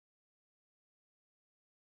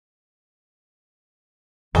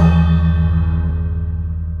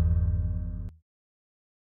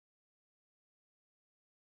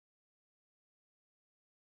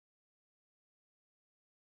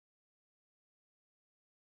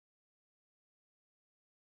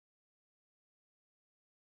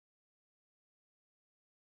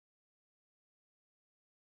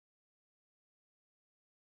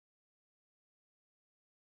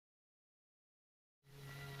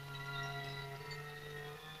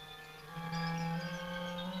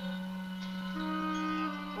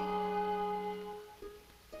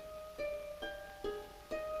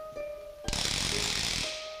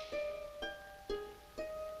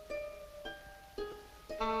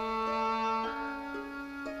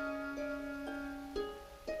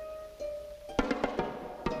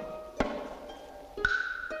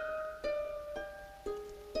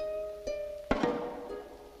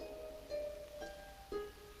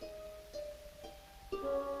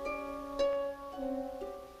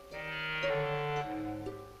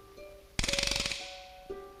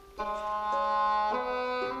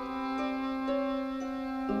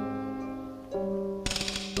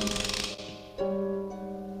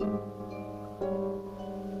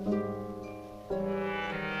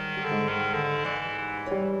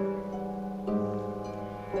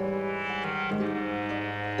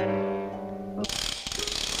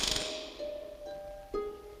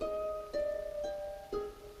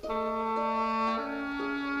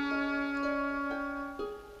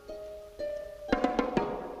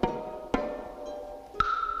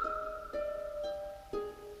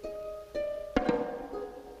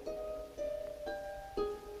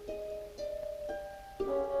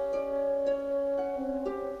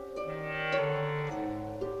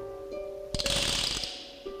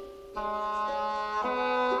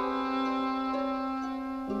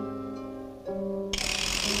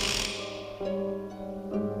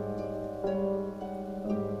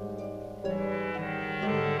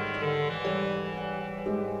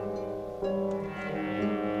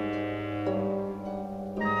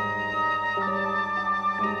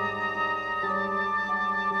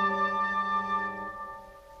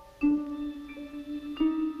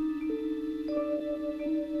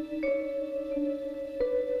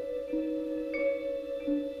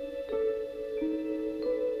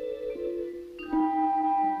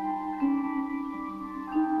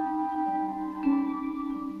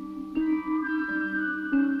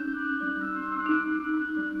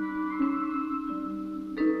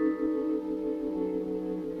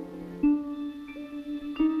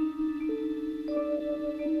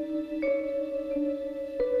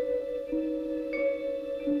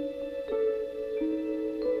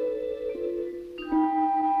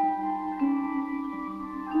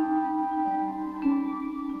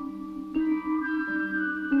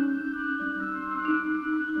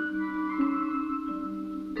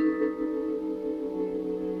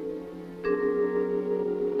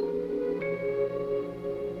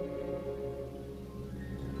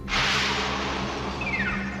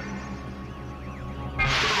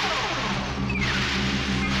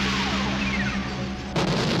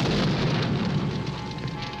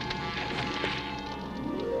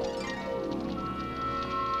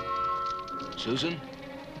Susan?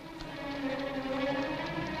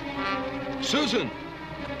 Susan!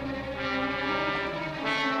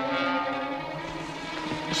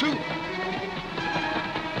 Sue!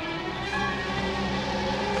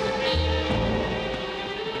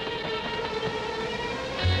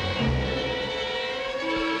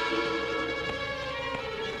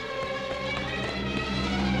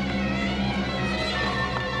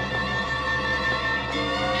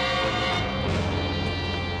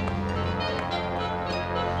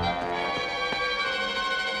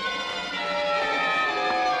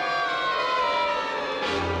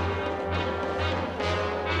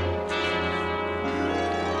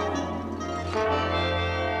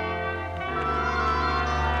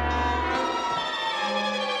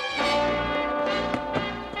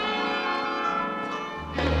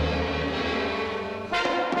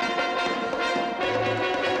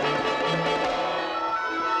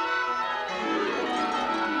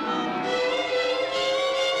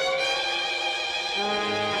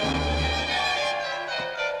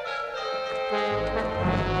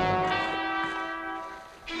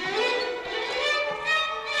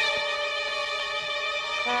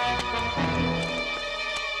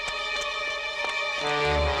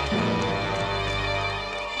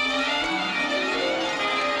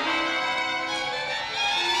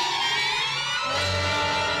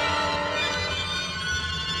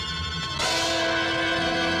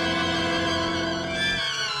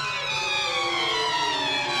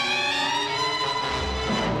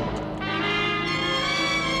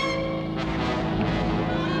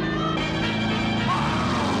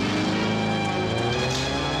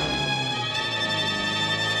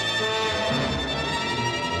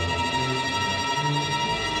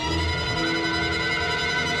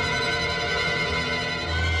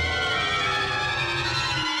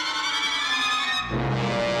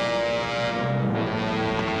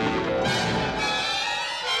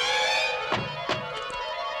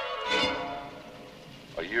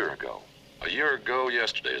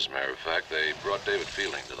 Yesterday, as a matter of fact, they brought David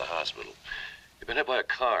Fielding to the hospital. He'd been hit by a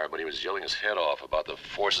car, but he was yelling his head off about the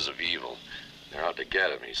forces of evil. They're out to get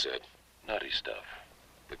him, he said. Nutty stuff.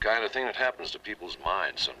 The kind of thing that happens to people's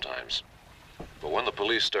minds sometimes. But when the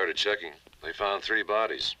police started checking, they found 3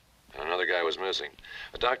 bodies, and another guy was missing.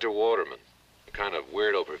 A Dr. Waterman, a kind of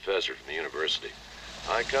weirdo professor from the university.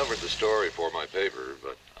 I covered the story for my paper,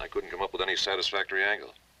 but I couldn't come up with any satisfactory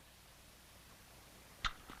angle.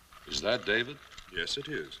 Is that David? Yes, it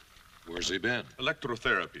is. Where's he been?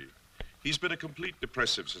 Electrotherapy. He's been a complete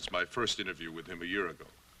depressive since my first interview with him a year ago.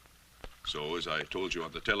 So, as I told you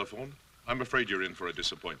on the telephone, I'm afraid you're in for a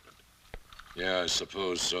disappointment. Yeah, I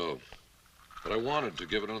suppose so. But I wanted to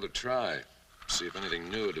give it another try, see if anything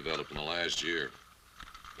new had developed in the last year.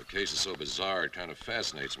 The case is so bizarre, it kind of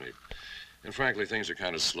fascinates me. And frankly, things are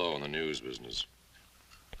kind of slow in the news business.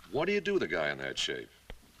 What do you do with a guy in that shape?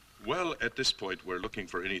 Well, at this point, we're looking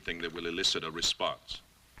for anything that will elicit a response.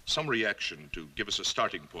 Some reaction to give us a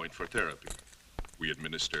starting point for therapy. We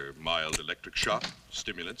administer mild electric shock,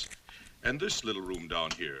 stimulants, and this little room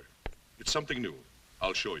down here. It's something new.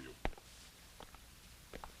 I'll show you.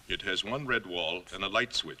 It has one red wall and a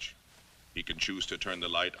light switch. He can choose to turn the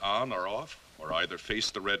light on or off, or either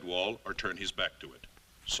face the red wall or turn his back to it.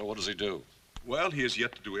 So what does he do? Well, he has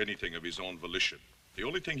yet to do anything of his own volition. The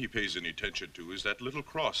only thing he pays any attention to is that little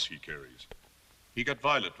cross he carries. He got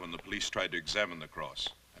violent when the police tried to examine the cross,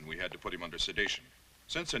 and we had to put him under sedation.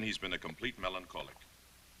 Since then, he's been a complete melancholic.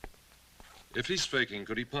 If he's faking,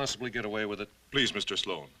 could he possibly get away with it? Please, Mr.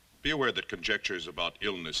 Sloan, be aware that conjectures about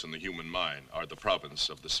illness in the human mind are the province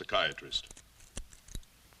of the psychiatrist.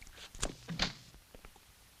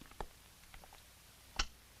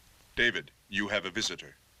 David, you have a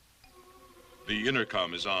visitor. The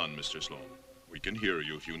intercom is on, Mr. Sloan. We can hear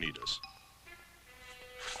you if you need us.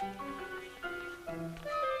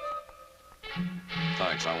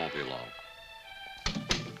 Thanks, I won't be long.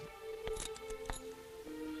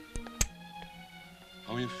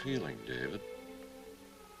 How are you feeling, David?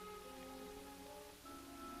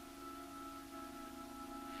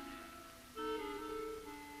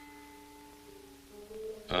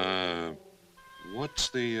 What's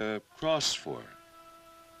the cross for?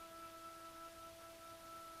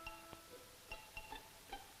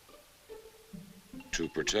 To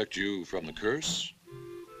protect you from the curse?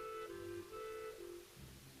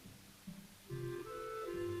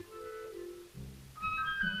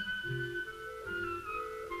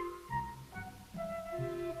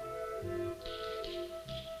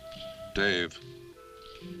 Dave,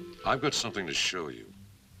 I've got something to show you.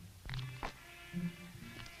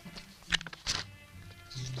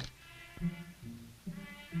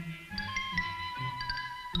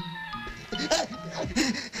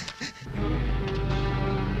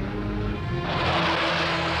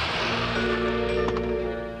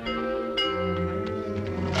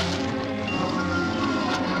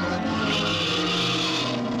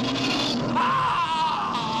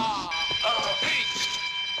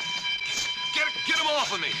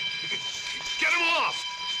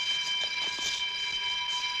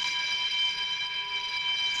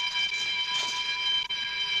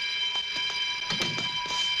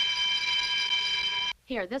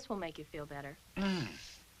 Here, this will make you feel better.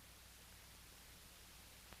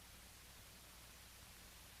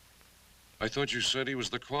 I thought you said he was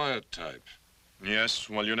the quiet type. Yes,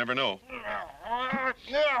 well, you never know.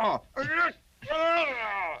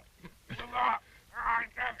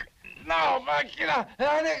 No, máquina!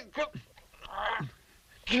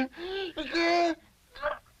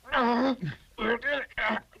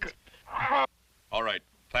 All right.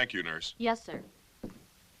 Thank you, nurse. Yes, sir.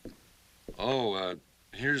 Oh,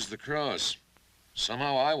 here's the cross.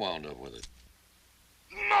 Somehow I wound up with it.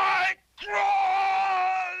 My cross!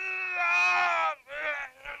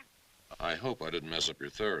 I hope I didn't mess up your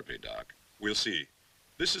therapy, Doc. We'll see.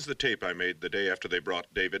 This is the tape I made the day after they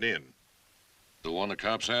brought David in. The one the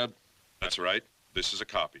cops had? That's right. This is a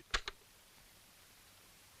copy.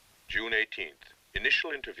 June 18th.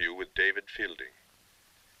 Initial interview with David Fielding.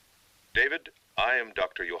 David, I am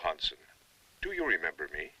Dr. Johansson. Do you remember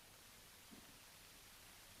me?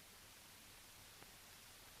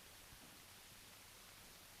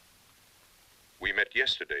 We met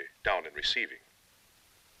yesterday down in receiving.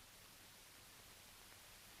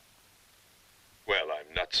 Well,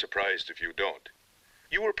 I'm not surprised if you don't.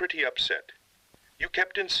 You were pretty upset. You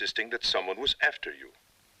kept insisting that someone was after you.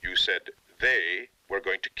 You said they were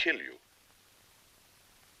going to kill you.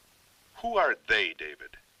 Who are they,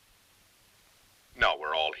 David? Now,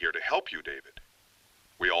 we're all here to help you, David.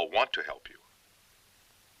 We all want to help you.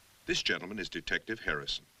 This gentleman is Detective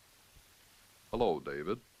Harrison. Hello,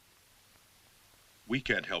 David. We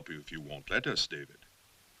can't help you if you won't let us, David.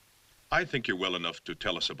 I think you're well enough to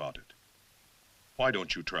tell us about it. Why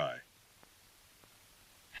don't you try?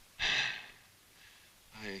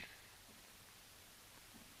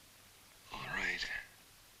 All right.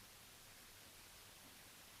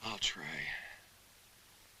 I'll try.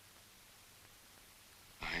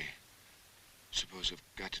 I suppose I've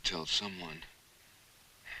got to tell someone.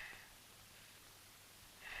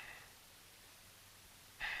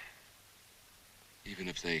 Even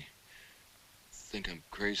if they think I'm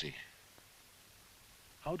crazy.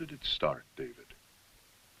 How did it start, David?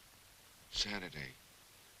 Saturday,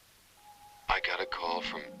 I got a call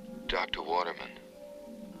from Dr. Waterman.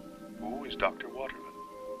 Who is Dr. Waterman?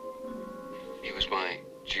 He was my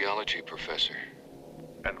geology professor.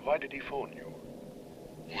 And why did he phone you?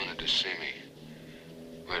 Wanted to see me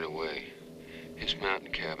right away. His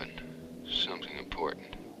mountain cabin. Something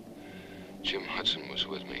important.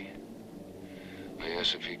 with me. I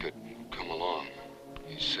asked if he could come along.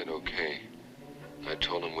 He said okay. I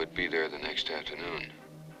told him we'd be there the next afternoon.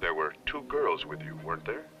 There were 2 girls with you, weren't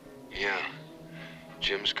there? Yeah.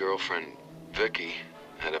 Jim's girlfriend, Vicky,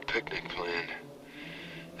 had a picnic planned.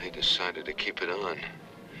 They decided to keep it on.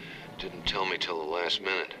 Didn't tell me till the last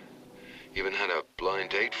minute. Even had a blind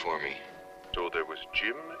date for me. So there was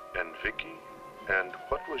Jim and Vicky. And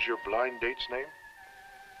what was your blind date's name?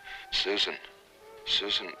 Susan.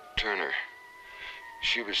 Susan Turner.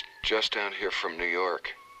 She was just out here from New York.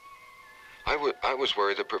 I was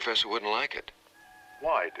worried the professor wouldn't like it.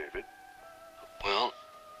 Why, David? Well,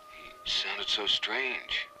 he sounded so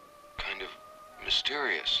strange. Kind of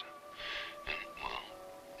mysterious. And, well,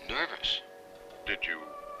 nervous. Did you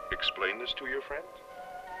explain this to your friends?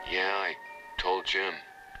 Yeah, I told Jim.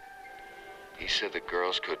 He said the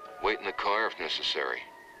girls could wait in the car if necessary.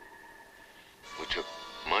 We took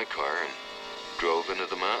my car and drove into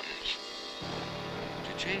the mountains.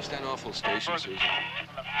 Did you change that awful station, Susan?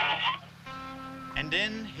 And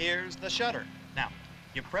then here's the shutter. Now,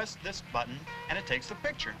 you press this button and it takes the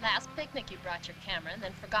picture. Last picnic you brought your camera and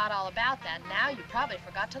then forgot all about that. Now you probably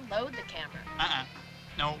forgot to load the camera.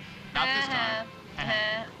 No, not this time.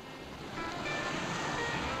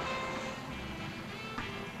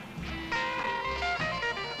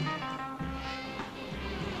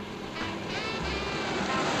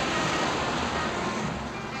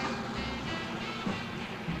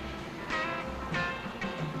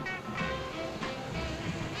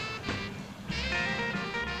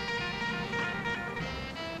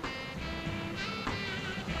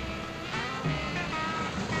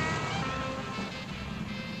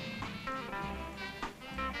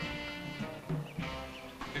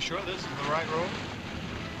 You sure this is the right road?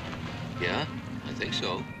 Yeah, I think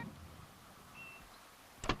so.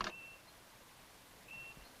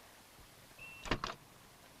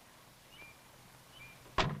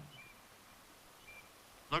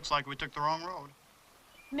 Looks like we took the wrong road.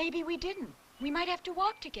 Maybe we didn't. We might have to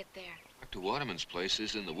walk to get there. Dr. Waterman's place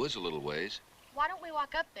is in the woods a little ways. Why don't we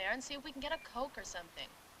walk up there and see if we can get a Coke or something?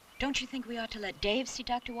 Don't you think we ought to let Dave see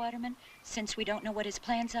Dr. Waterman, since we don't know what his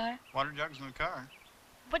plans are? Water jug's in the car.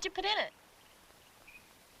 What'd you put in it?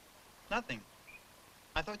 Nothing.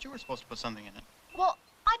 I thought you were supposed to put something in it. Well,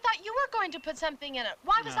 I thought you were going to put something in it.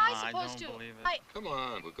 Why was No, I supposed I don't to? believe it. Come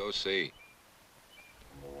on, we'll go see.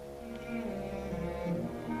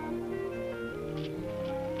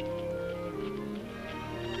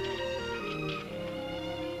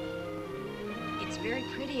 It's very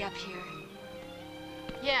pretty up here.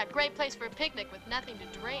 Yeah, great place for a picnic with nothing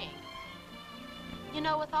to drink. You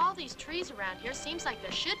know, with all these trees around here, seems like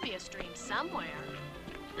there should be a stream somewhere.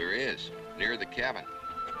 There is, near the cabin.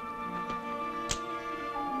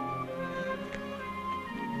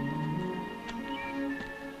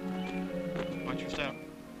 Watch your step.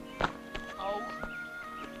 Oh.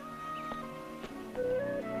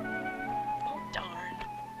 Oh, darn.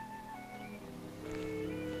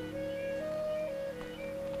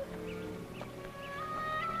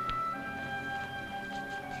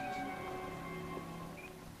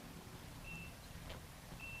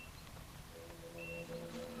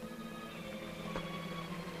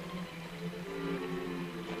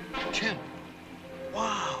 Jim.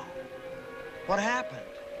 Wow. What happened?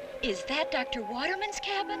 Is that Dr. Waterman's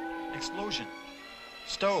cabin? Explosion.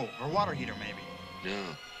 Stove or water heater, maybe.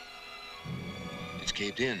 No. It's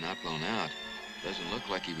caved in, not blown out. Doesn't look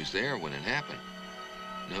like he was there when it happened.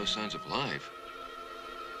 No signs of life.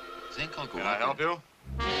 Think I'll go Can I help you?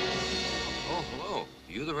 Oh, hello.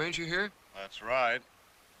 You the ranger here? That's right.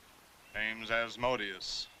 Name's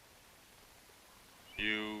Asmodeus.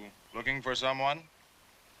 You looking for someone?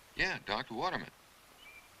 Yeah, Dr. Waterman.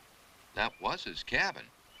 That was his cabin.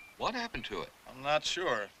 What happened to it? I'm not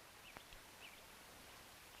sure.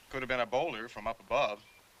 Could have been a boulder from up above.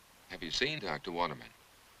 Have you seen Dr. Waterman?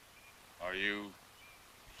 Are you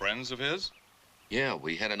friends of his? Yeah,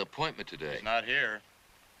 we had an appointment today. He's not here.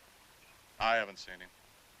 I haven't seen him.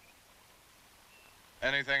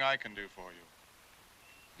 Anything I can do for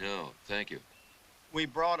you? No, thank you. We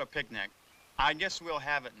brought a picnic. I guess we'll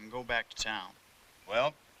have it and go back to town.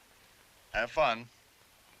 Well, have fun.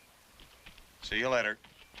 See you later.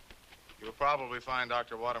 You'll probably find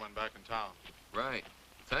Dr. Waterman back in town. Right.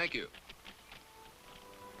 Thank you.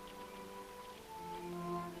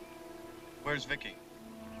 Where's Vicky?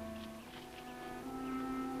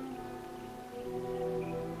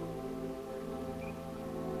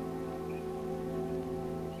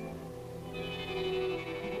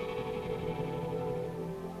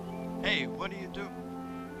 Hey, what do you do?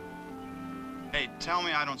 Hey, tell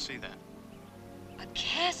me I don't see that. A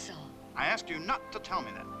castle. I asked you not to tell me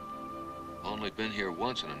that. Only been here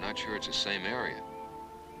once, and I'm not sure it's the same area.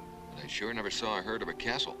 But I sure never saw or heard of a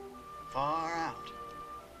castle. Far out.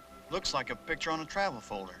 Looks like a picture on a travel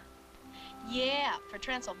folder. Yeah, for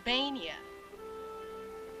Transylvania.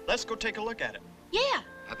 Let's go take a look at it. Yeah.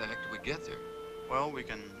 How the heck do we get there? Well, we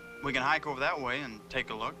can hike over that way and take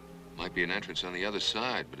a look. Might be an entrance on the other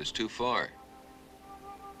side, but it's too far.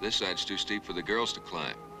 This side's too steep for the girls to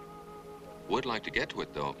climb. Would like to get to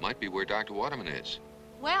it, though. It might be where Dr. Waterman is.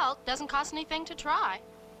 Well, doesn't cost anything to try.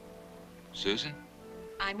 Susan?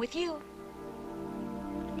 I'm with you.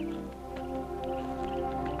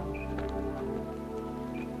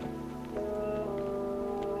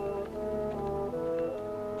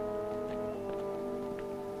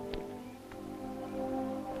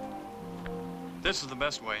 This is the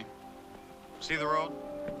best way. See the road?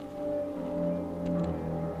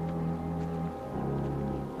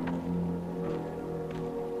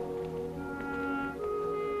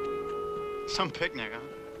 Some picnic, huh?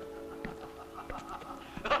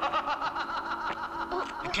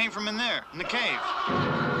 It came from in there, in the cave.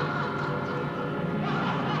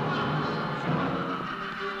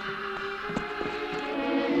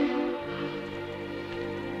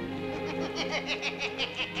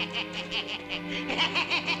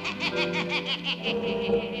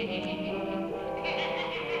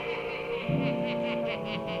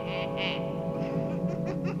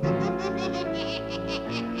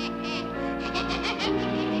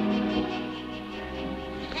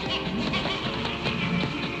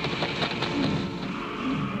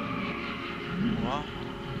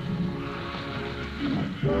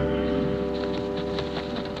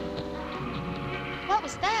 What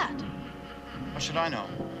was that? How should I know?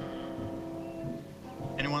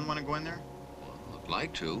 Anyone want to go in there? I'd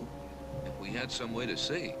like to, if we had some way to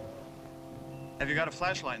see. Have you got a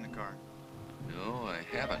flashlight in the car? No, I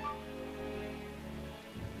haven't.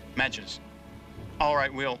 Matches. All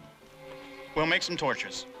right, we'll make some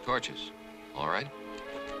torches. Torches. All right.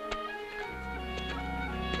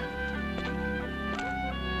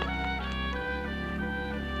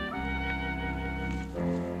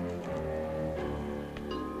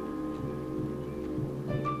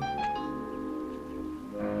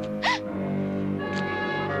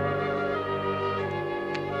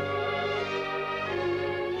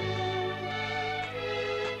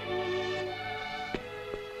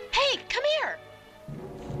 Hey, come here.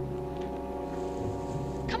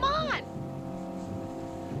 Come on.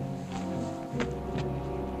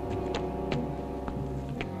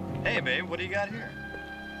 Hey, babe, what do you got here?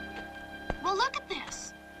 Well, look at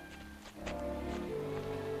this.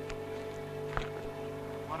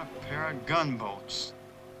 What a pair of gunboats.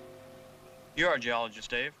 You're a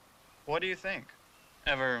geologist, Dave. What do you think?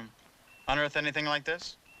 Ever unearth anything like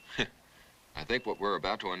this? I think what we're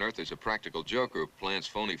about to unearth is a practical joke group plants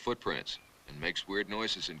phony footprints and makes weird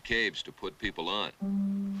noises in caves to put people on.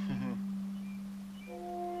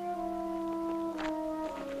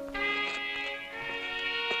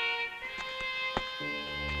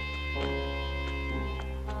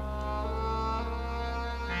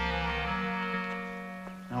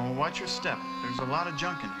 Now, watch your step. There's a lot of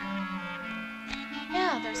junk in here.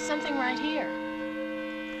 Yeah, there's something right here.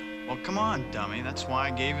 Well, come on, dummy. That's why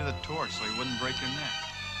I gave you the torch, so you wouldn't break your neck.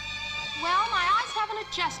 Well, my eyes haven't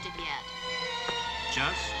adjusted yet.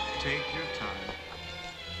 Just take your time.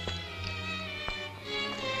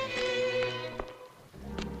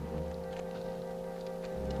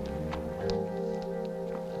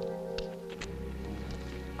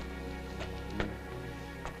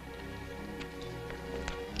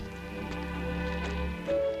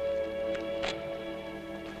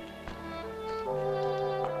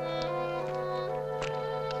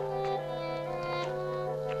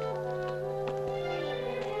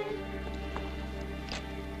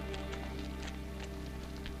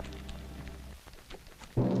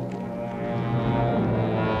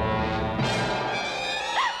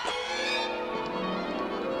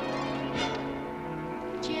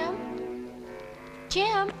 Jim?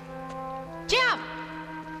 Jim? Jim!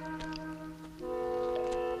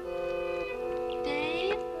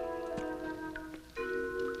 Dave?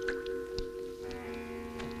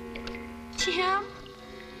 Jim?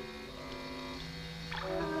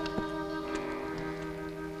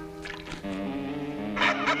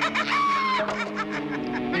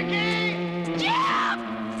 Jim!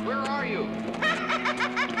 Where are you?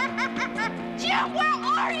 Jim, where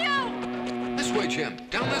are you? This way, Jim.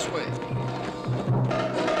 Down this way.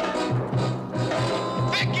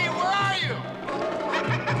 Vicky, where are you?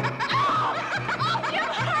 Oh, Jim,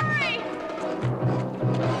 hurry!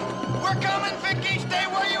 We're coming, Vicky. Stay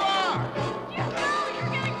where you are. Jim, no,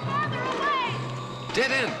 you're getting farther away.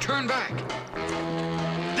 Dead end. Turn back.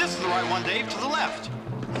 This is the right one, Dave. To the left.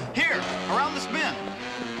 Here, around this bend.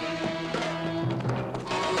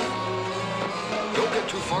 Don't get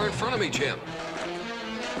too far in front of me, Jim.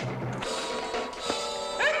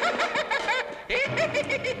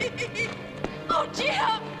 Oh,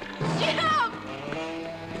 Jim! Jim!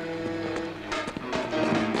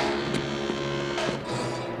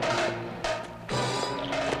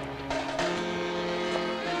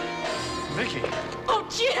 Vicky. Oh,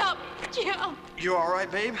 Jim! Jim! You all right,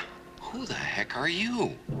 babe? Who the heck are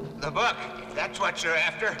you? The book. That's what you're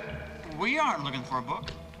after. We aren't looking for a book.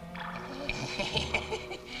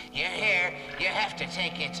 You're here. You have to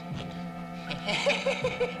take it.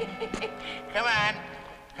 Come on.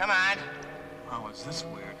 Come on. Oh, is this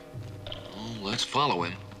weird? Oh, let's follow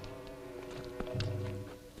him.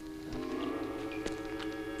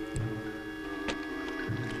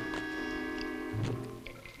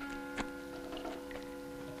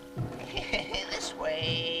 This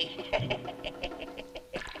way.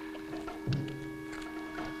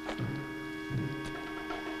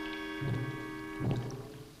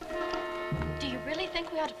 Do you really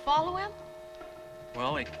think we ought to follow him?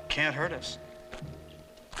 Well, it can't hurt us.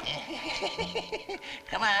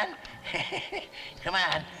 Come on. Come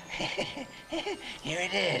on. Here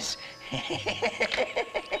it is.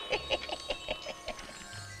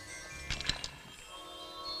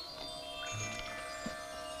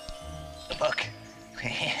 The book.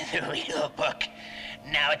 The real book.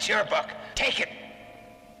 Now it's your book. Take it.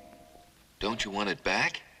 Don't you want it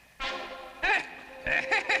back?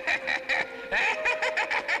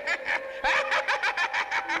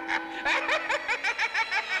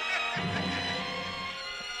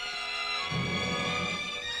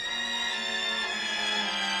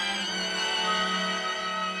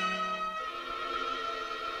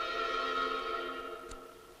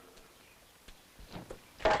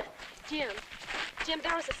 Jim,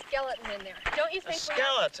 there was a skeleton in there. Don't you think A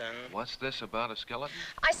skeleton? What's this about a skeleton?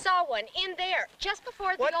 I saw one in there just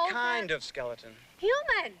before the What old kind of skeleton?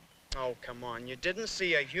 Human. Oh, come on. You didn't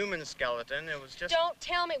see a human skeleton. It was just... Don't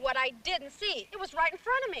tell me what I didn't see. It was right in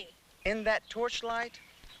front of me. In that torchlight?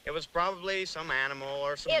 It was probably some animal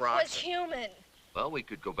or some It rocks. was human. Well, we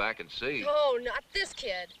could go back and see. Oh, not this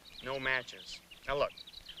kid. No matches. Now, look.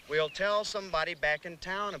 We'll tell somebody back in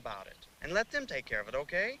town about it. And let them take care of it,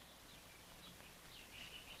 okay?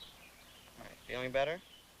 All right, feeling better?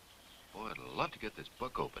 Boy, I'd love to get this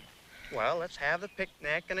book open. Well, let's have the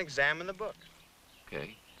picnic and examine the book.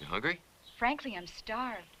 Okay. You hungry? Frankly, I'm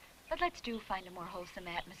starved. But let's find a more wholesome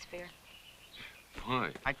atmosphere.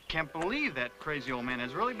 Why? I can't believe that crazy old man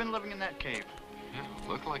has really been living in that cave. Yeah,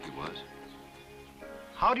 looked like he was.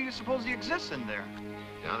 How do you suppose he exists in there?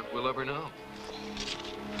 Doubt if we'll ever know.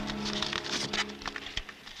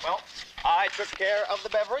 Well, I took care of the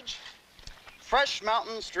beverage. Fresh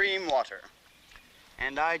mountain stream water.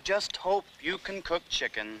 And I just hope you can cook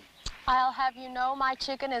chicken. I'll have you know my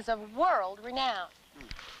chicken is of world renown.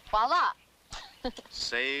 Voila.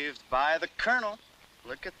 Saved by the Colonel.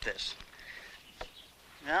 Look at this.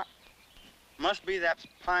 Yeah. Must be that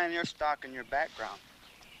pioneer stock in your background.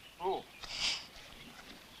 Ooh.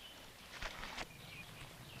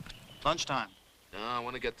 Lunchtime. No, I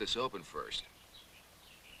want to get this open first.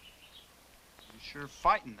 You're sure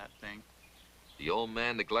fighting that thing. The old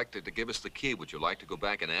man neglected to give us the key. Would you like to go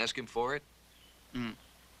back and ask him for it?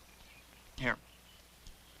 Here.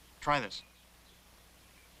 Try this.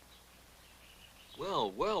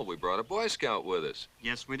 Well, well, we brought a Boy Scout with us.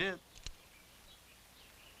 Yes, we did.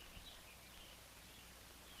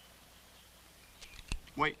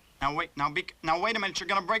 Wait, now wait a minute, you're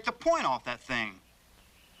gonna break the point off that thing.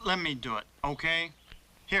 Let me do it, okay?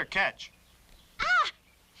 Here, catch. Ah!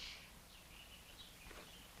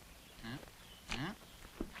 Yeah.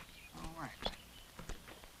 All right.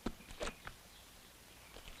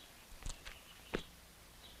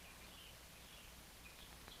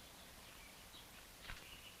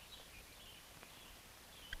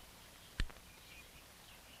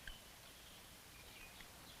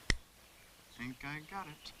 Think I got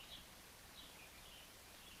it.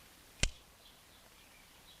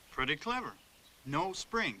 Pretty clever. No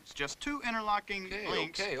springs, just two interlocking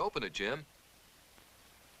links. Okay, open it, Jim.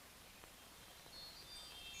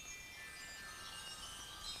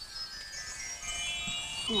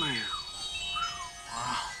 Wow.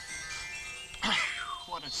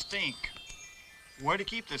 What a stink. Where to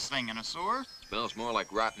keep this thing, in a sewer? Smells more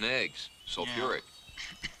like rotten eggs. Sulfuric.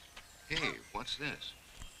 Hey, what's this?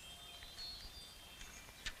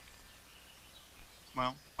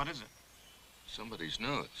 Well, what is it? Somebody's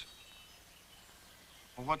notes.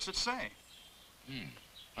 Well, what's it say?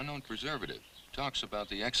 Unknown preservative. Talks about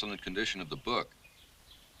the excellent condition of the book.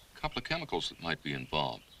 A couple of chemicals that might be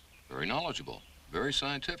involved. Very knowledgeable, very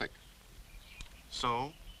scientific.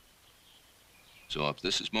 So? So if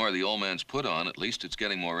this is more of the old man's put on, at least it's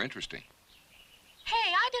getting more interesting.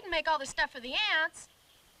 Hey, I didn't make all this stuff for the ants.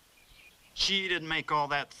 She didn't make all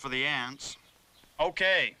that for the ants.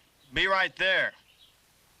 Okay, be right there.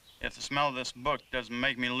 If the smell of this book doesn't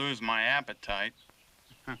make me lose my appetite.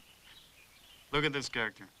 Look at this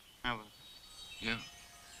character. Have a... Yeah.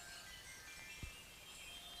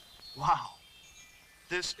 Wow.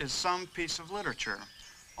 This is some piece of literature.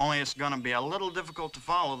 Only it's gonna be a little difficult to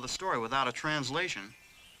follow the story without a translation.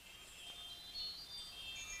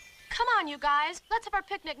 Come on, you guys. Let's have our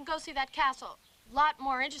picnic and go see that castle. A lot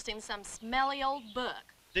more interesting than some smelly old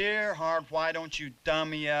book. Dear heart, why don't you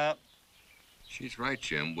dummy up? She's right,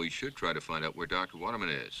 Jim. We should try to find out where Dr. Waterman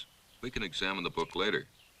is. We can examine the book later.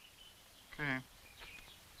 Okay.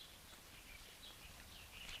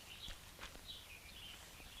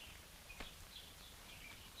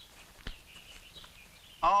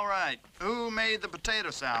 All right, who made the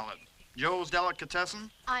potato salad? Joe's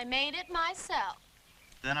Delicatessen? I made it myself.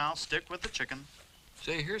 Then I'll stick with the chicken.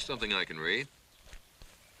 Say, here's something I can read.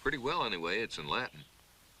 Pretty well, anyway. It's in Latin.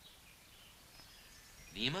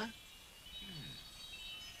 Nema?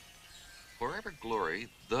 Forever glory,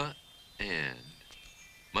 the and,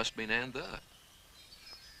 must mean and the.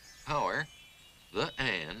 Power, the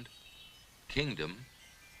and, kingdom,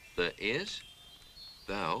 the is,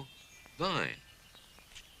 thou, thine.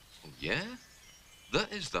 Oh, yeah? The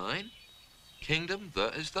is thine, kingdom, the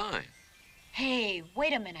is thine. Hey,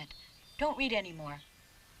 wait a minute. Don't read anymore.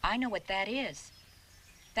 I know what that is.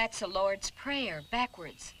 That's the Lord's Prayer,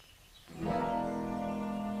 backwards.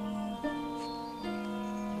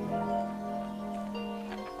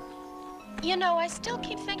 You know, I still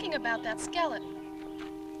keep thinking about that skeleton.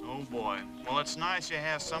 Oh, boy. Well, it's nice you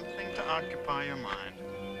have something to occupy your mind.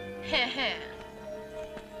 Heh heh.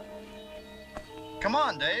 Come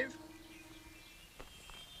on, Dave.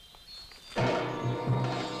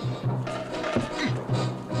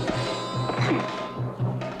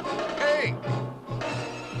 Hey!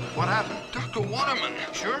 What happened? Dr. Waterman!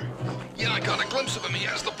 Sure? Yeah, I got a glimpse of him. He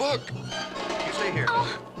has the book. You stay here.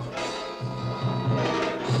 Oh.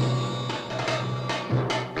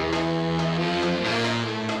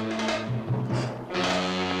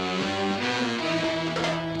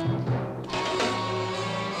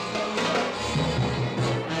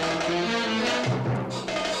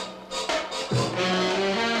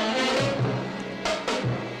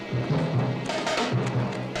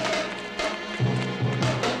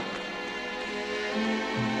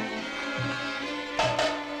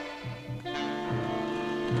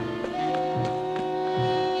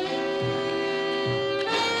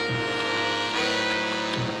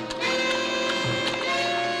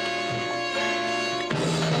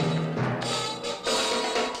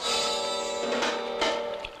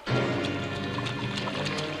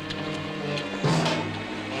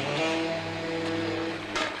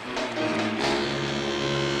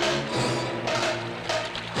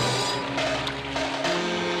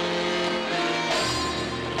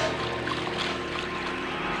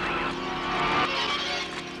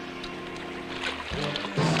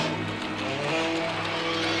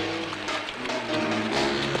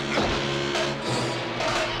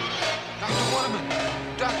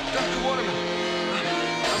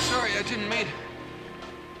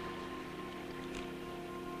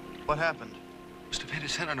 What happened? Must have hit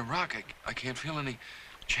his head on a rock. I can't feel any...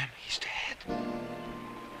 Jim, he's dead.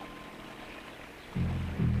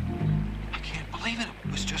 I can't believe it.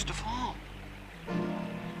 It was just a fall.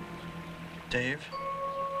 Dave,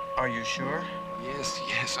 are you sure?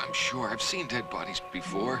 Yes, I'm sure. I've seen dead bodies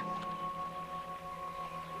before.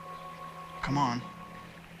 Come on.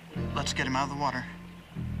 Let's get him out of the water.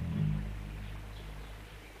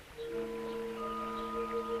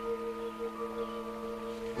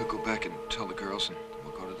 We'll go back and tell the girls, and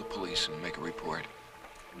we'll go to the police and make a report.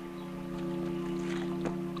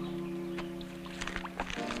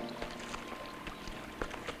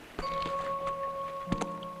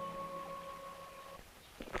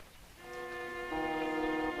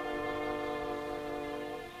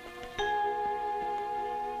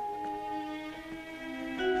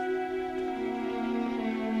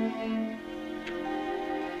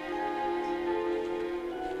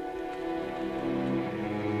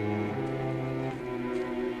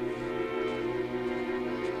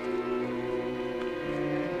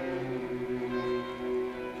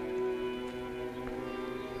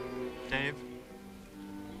 Dave,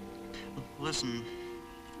 listen,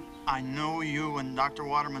 I know you and Dr.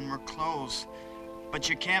 Waterman were close, But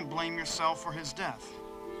you can't blame yourself for his death.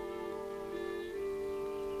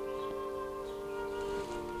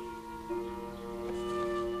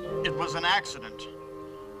 It was an accident.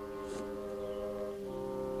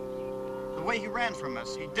 The way he ran from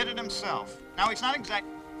us, he did it himself. Now, he's not exact...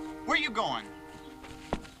 Where are you going?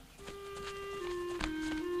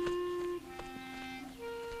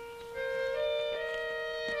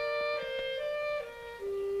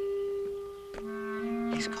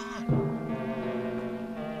 He's gone.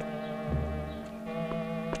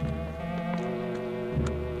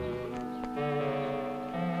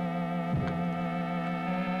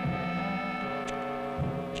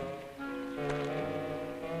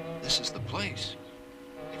 This is the place.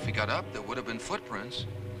 If he got up, there would have been footprints.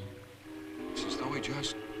 It's as though he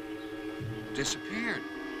just disappeared.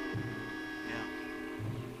 Yeah.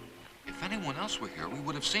 If anyone else were here, we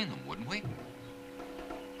would have seen them, wouldn't we?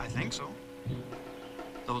 I think so.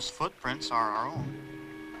 Those footprints are our own.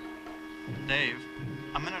 Dave,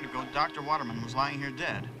 a minute ago, Dr. Waterman was lying here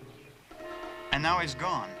dead. And now he's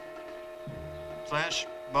gone. Flesh,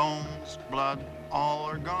 bones, blood, all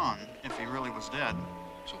are gone, if he really was dead.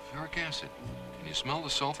 Sulfuric acid. Can you smell the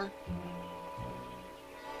sulfur?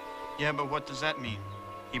 Yeah, but what does that mean?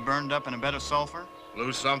 He burned up in a bed of sulfur?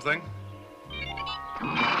 Lose something?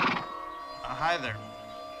 Hi there.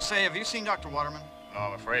 Say, have you seen Dr. Waterman? No,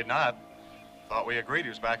 I'm afraid not. Thought we agreed he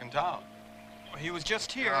was back in town. Well, he was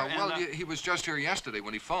just here. He was just here yesterday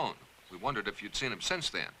when he phoned. We wondered if you'd seen him since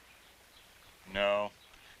then. No.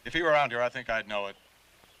 If he were around here, I think I'd know it.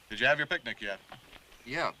 Did you have your picnic yet?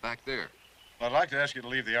 Yeah, back there. Well, I'd like to ask you to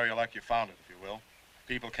leave the area like you found it, if you will.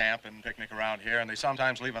 People camp and picnic around here, and they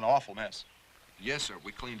sometimes leave an awful mess. Yes, sir.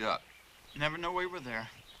 We cleaned up. Never know we were there.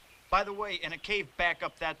 By the way, in a cave back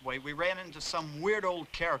up that way, we ran into some weird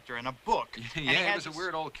old character in a book. Yeah, he was a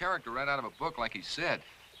weird old character right out of a book, like he said.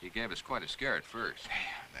 He gave us quite a scare at first.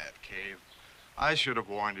 Damn, that cave. I should have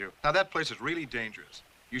warned you. Now, that place is really dangerous.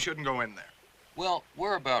 You shouldn't go in there. Well,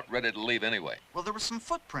 we're about ready to leave anyway. Well, there were some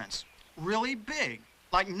footprints. Really big.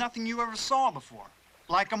 Like nothing you ever saw before.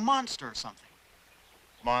 Like a monster or something.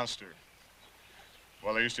 Monster.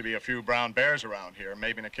 Well, there used to be a few brown bears around here,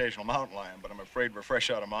 maybe an occasional mountain lion, but I'm afraid we're fresh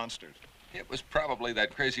out of monsters. It was probably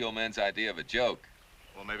that crazy old man's idea of a joke.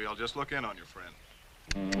 Well, maybe I'll just look in on your friend.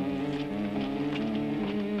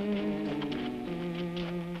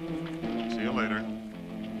 See you later.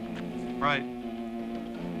 Right.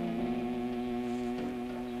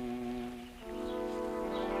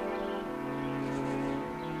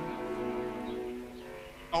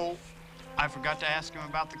 Oh, I forgot to ask him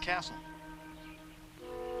about the castle.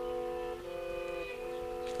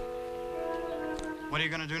 What are you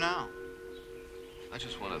going to do now? I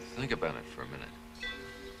just want to think about it for a minute.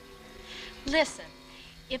 Listen,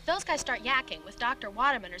 if those guys start yakking with Dr.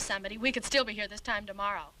 Waterman or somebody, we could still be here this time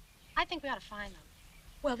tomorrow. I think we ought to find them.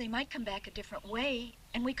 Well, they might come back a different way,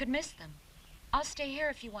 and we could miss them. I'll stay here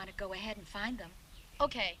if you want to go ahead and find them.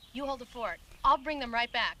 Okay, you hold the fort. I'll bring them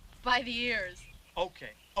right back, by the ears.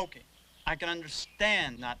 Okay. I can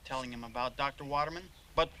understand not telling him about Dr. Waterman,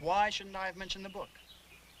 but why shouldn't I have mentioned the book?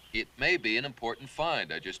 It may be an important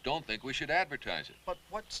find. I just don't think we should advertise it. But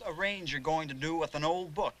what's a ranger going to do with an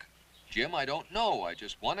old book? Jim, I don't know. I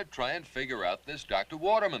just want to try and figure out this Dr.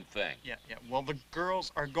 Waterman thing. Yeah. Well, the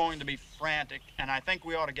girls are going to be frantic, and I think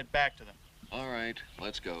we ought to get back to them. All right,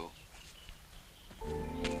 let's go.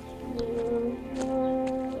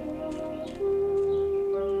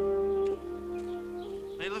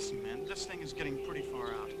 Hey, listen, man, this thing is getting pretty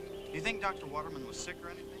far out. Do you think Dr. Waterman was sick or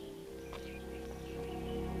anything?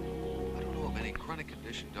 I don't know of any chronic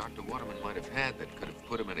condition Dr. Waterman might have had that could have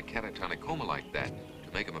put him in a catatonic coma like that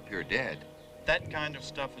to make him appear dead. That kind of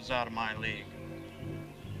stuff is out of my league.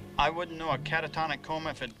 I wouldn't know a catatonic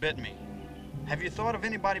coma if it bit me. Have you thought of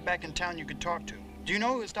anybody back in town you could talk to? Do you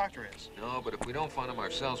know who his doctor is? No, but if we don't find him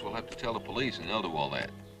ourselves, we'll have to tell the police, and they'll do all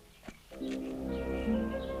that.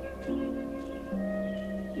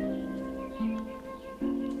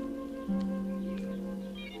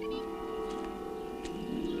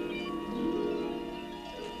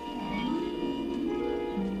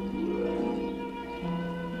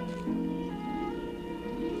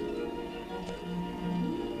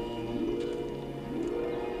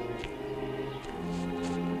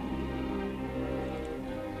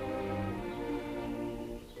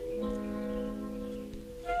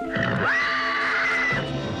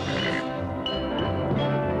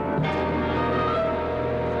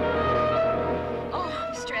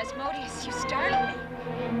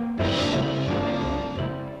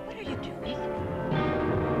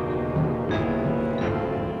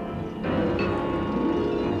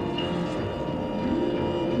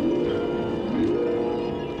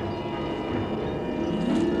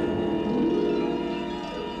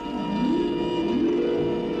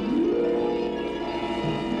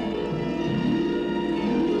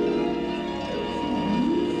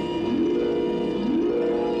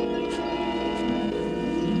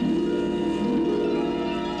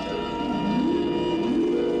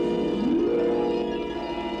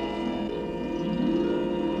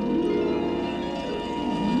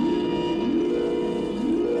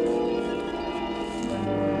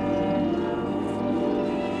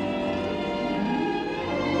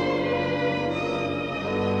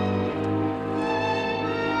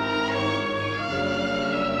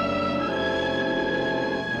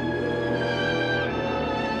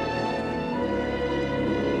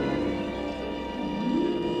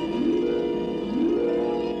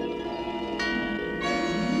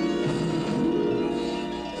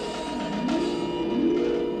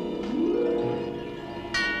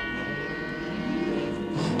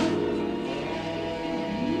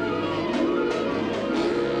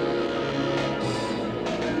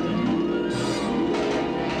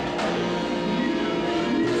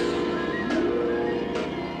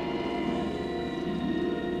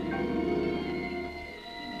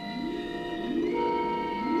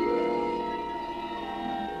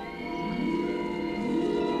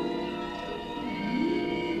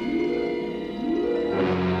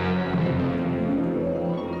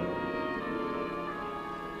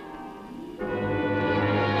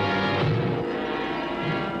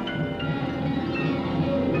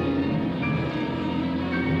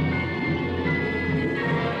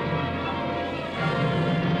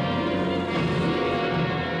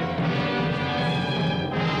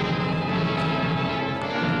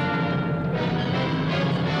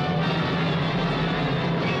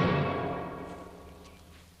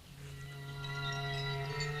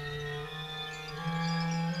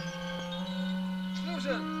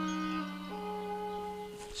 Susan!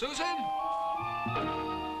 Susan?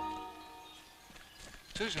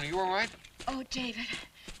 Susan, are you all right? Oh, David.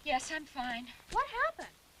 Yes, I'm fine. What happened?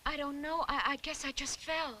 I don't know. I guess I just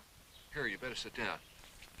fell. Here, you better sit down.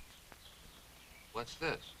 What's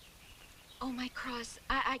this? Oh, my cross.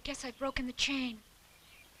 I guess I've broken the chain.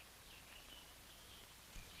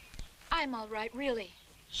 I'm all right, really.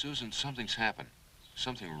 Susan, something's happened.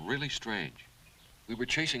 Something really strange. We were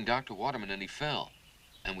chasing Dr. Waterman and he fell.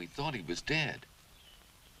 And we thought he was dead.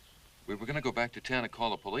 We were going to go back to town and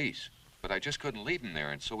call the police. But I just couldn't leave him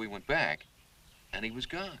there, and so we went back. And he was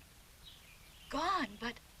gone. Gone,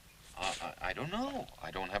 but... I don't know.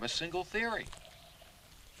 I don't have a single theory.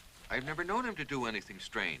 I've never known him to do anything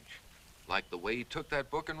strange. Like the way he took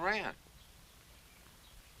that book and ran.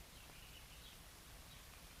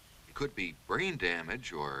 It could be brain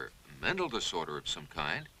damage or mental disorder of some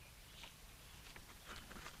kind.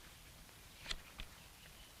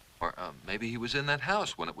 Or maybe he was in that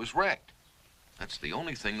house when it was wrecked. That's the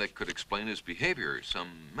only thing that could explain his behavior, some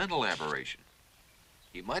mental aberration.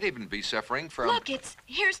 He might even be suffering from... Look,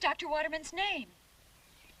 here's Dr. Waterman's name.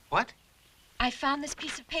 What? I found this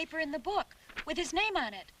piece of paper in the book with his name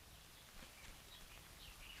on it.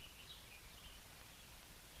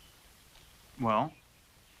 Well,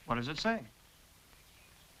 what does it say?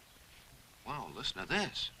 Wow, listen to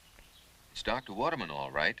this. It's Dr. Waterman,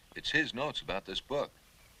 all right. It's his notes about this book.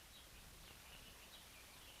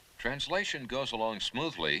 Translation goes along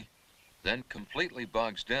smoothly, then completely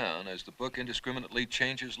bogs down as the book indiscriminately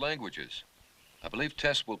changes languages. I believe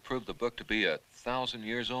tests will prove the book to be 1,000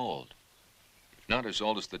 years old. If not as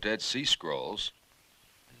old as the Dead Sea Scrolls,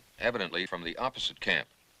 evidently from the opposite camp.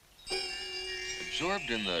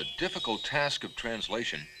 Absorbed in the difficult task of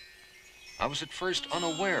translation, I was at first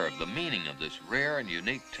unaware of the meaning of this rare and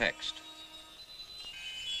unique text.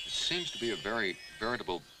 It seems to be a very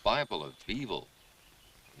veritable Bible of evil,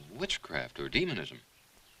 witchcraft or demonism,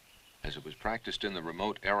 as it was practiced in the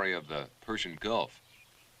remote area of the Persian Gulf,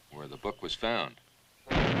 where the book was found.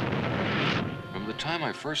 From the time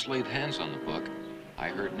I first laid hands on the book, I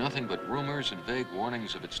heard nothing but rumors and vague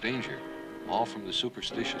warnings of its danger, all from the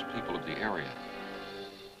superstitious people of the area.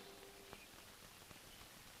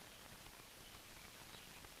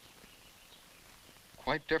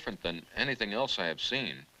 Quite different than anything else I have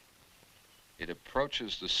seen, it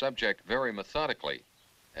approaches the subject very methodically,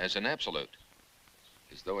 as an absolute,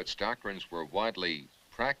 as though its doctrines were widely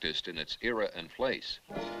practiced in its era and place.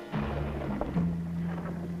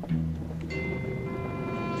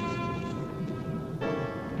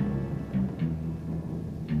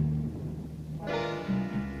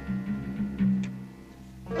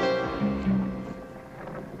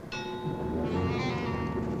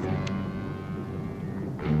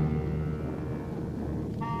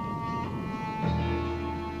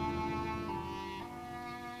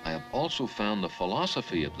 Also found the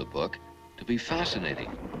philosophy of the book to be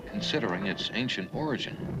fascinating, considering its ancient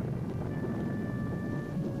origin.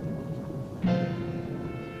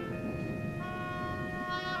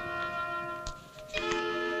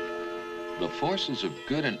 The forces of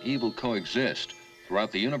good and evil coexist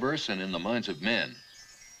throughout the universe and in the minds of men.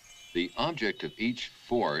 The object of each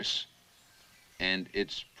force and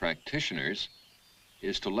its practitioners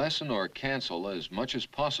is to lessen or cancel as much as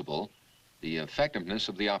possible the effectiveness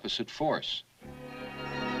of the opposite force.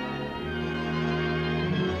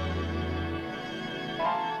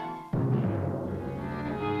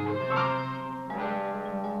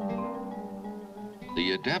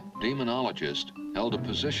 The adept demonologist held a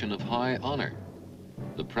position of high honor.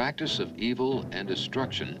 The practice of evil and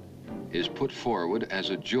destruction is put forward as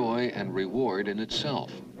a joy and reward in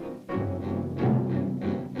itself.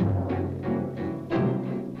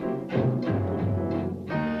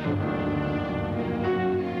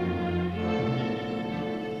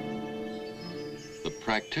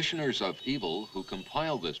 Practitioners of evil who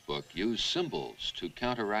compile this book use symbols to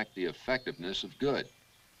counteract the effectiveness of good.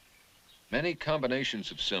 Many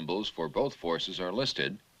combinations of symbols for both forces are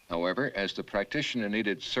listed. However, as the practitioner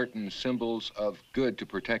needed certain symbols of good to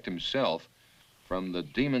protect himself from the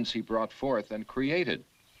demons he brought forth and created.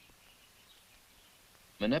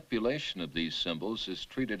 Manipulation of these symbols is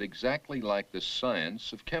treated exactly like the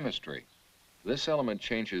science of chemistry. This element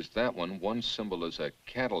changes that one symbol as a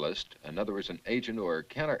catalyst, another as an agent or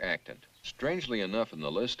counteractant. Strangely enough, in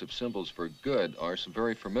the list of symbols for good are some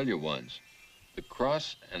very familiar ones. The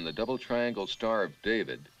cross and the double triangle Star of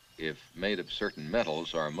David, if made of certain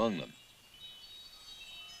metals, are among them.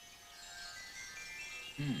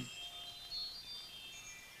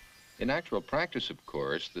 In actual practice, of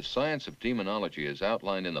course, the science of demonology as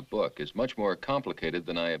outlined in the book is much more complicated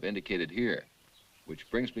than I have indicated here. Which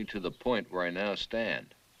brings me to the point where I now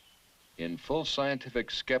stand. In full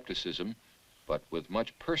scientific skepticism, but with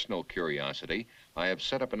much personal curiosity, I have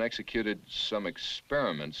set up and executed some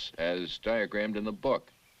experiments as diagrammed in the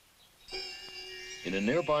book. In a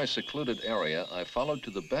nearby secluded area, I followed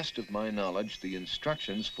to the best of my knowledge the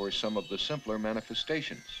instructions for some of the simpler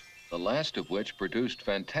manifestations, the last of which produced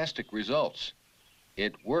fantastic results.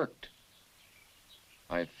 It worked.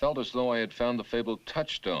 I felt as though I had found the fabled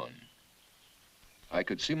touchstone. I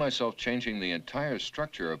could see myself changing the entire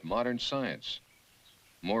structure of modern science.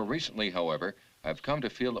 More recently, however, I've come to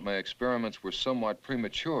feel that my experiments were somewhat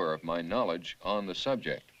premature of my knowledge on the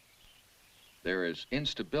subject. There is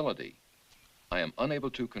instability. I am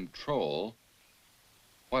unable to control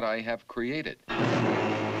what I have created.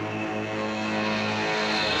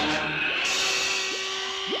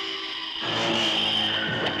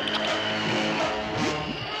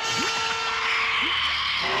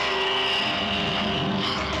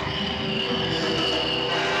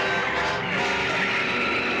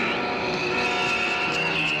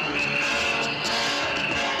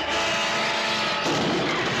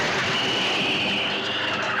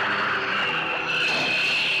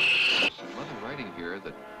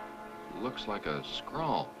 Looks like a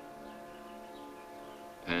scrawl.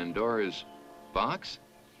 Pandora's box?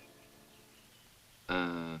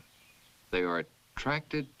 They are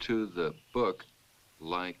attracted to the book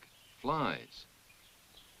like flies.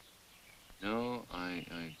 No, I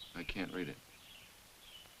can't read it.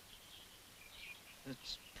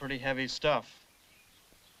 It's pretty heavy stuff.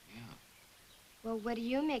 Yeah. Well, what do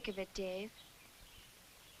you make of it, Dave?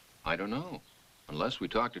 I don't know. Unless we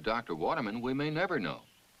talk to Dr. Waterman, we may never know.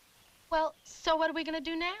 Well, so what are we going to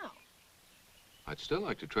do now? I'd still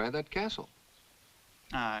like to try that castle.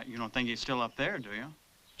 You don't think he's still up there, do you?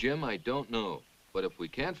 Jim, I don't know. But if we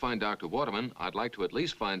can't find Dr. Waterman, I'd like to at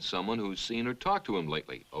least find someone who's seen or talked to him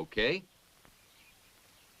lately, okay?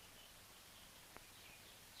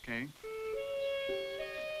 Okay.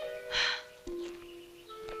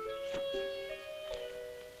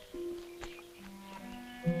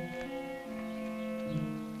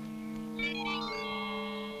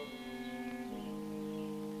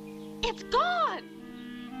 It's gone!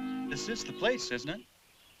 This is the place, isn't it?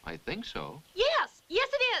 I think so. Yes, yes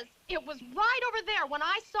it is. It was right over there when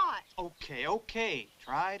I saw it. Okay, okay.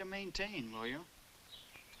 Try to maintain, will you?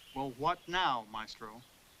 Well, what now, Maestro?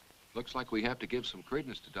 Looks like we have to give some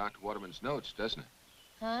credence to Dr. Waterman's notes, doesn't it?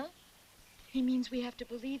 Huh? He means we have to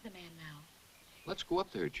believe the man now. Let's go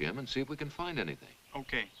up there, Jim, and see if we can find anything.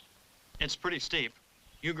 Okay. It's pretty steep.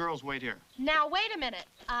 You girls wait here. Now, wait a minute.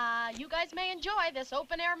 You guys may enjoy this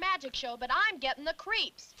open-air magic show, but I'm getting the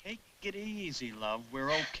creeps. Take it easy, love.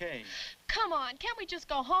 We're okay. Come on, can't we just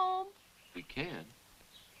go home? We can.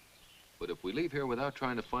 But if we leave here without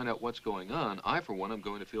trying to find out what's going on, I, for one, am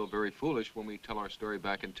going to feel very foolish when we tell our story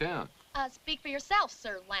back in town. Speak for yourself,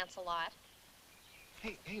 Sir Lancelot.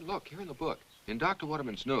 Hey, look, here in the book, in Dr.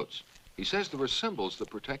 Waterman's notes, he says there are symbols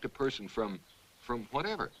that protect a person from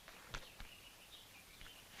whatever.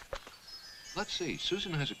 Let's see,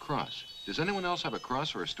 Susan has a cross. Does anyone else have a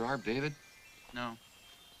cross or a star, David? No.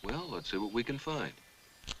 Well, let's see what we can find.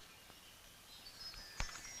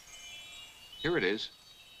 Here it is.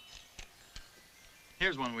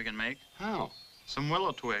 Here's one we can make. How? Some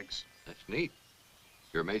willow twigs. That's neat.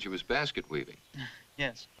 Your major was basket weaving.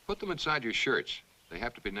 Yes. Put them inside your shirts. They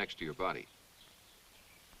have to be next to your body.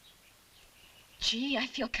 Gee, I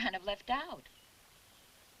feel kind of left out.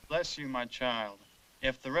 Bless you, my child.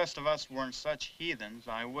 If the rest of us weren't such heathens,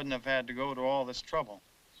 I wouldn't have had to go to all this trouble.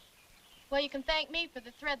 Well, you can thank me for the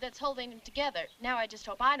thread that's holding them together. Now I just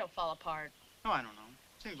hope I don't fall apart. Oh, I don't know.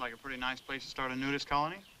 Seems like a pretty nice place to start a nudist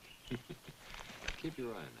colony. Keep your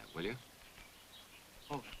eye on that, will you?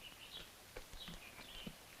 Oh.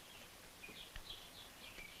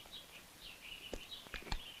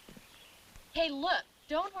 Hey, look,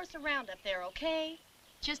 don't horse around up there, okay?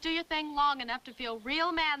 Just do your thing long enough to feel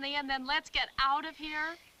real manly, and then let's get out of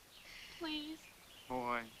here. Please.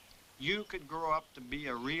 Boy, you could grow up to be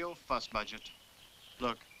a real fuss budget.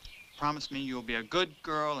 Look, promise me you'll be a good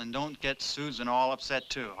girl and don't get Susan all upset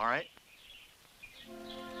too, all right?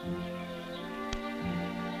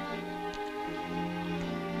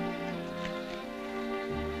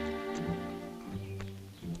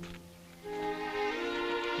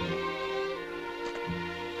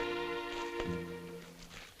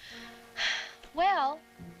 Well,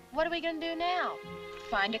 what are we gonna do now?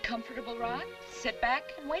 Find a comfortable rock, sit back,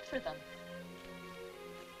 and wait for them.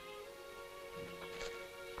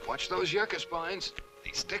 Watch those yucca spines.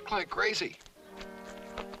 They stick like crazy.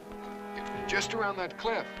 Just around that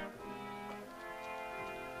cliff.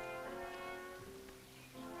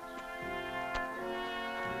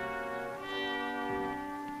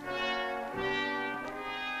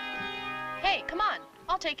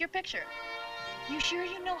 take your picture. You sure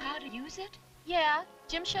you know how to use it? Yeah,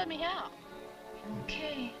 Jim showed me how.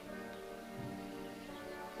 Okay.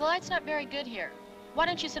 The light's not very good here. Why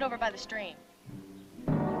don't you sit over by the stream?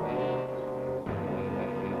 No,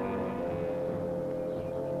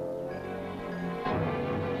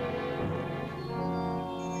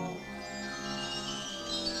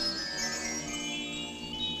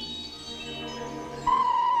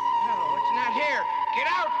 it's not here. Get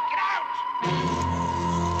out! Get out!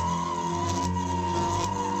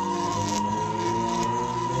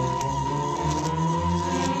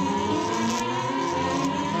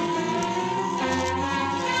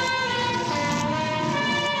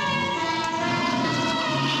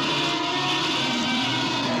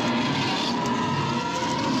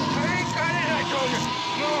 I ain't got it, I told you.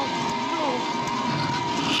 No, no.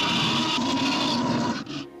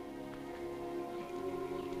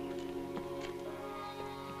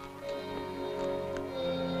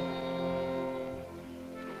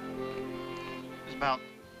 It's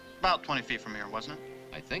about 20 feet from here, wasn't it?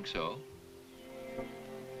 I think so.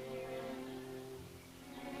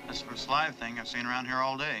 That's the first live thing I've seen around here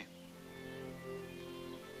all day.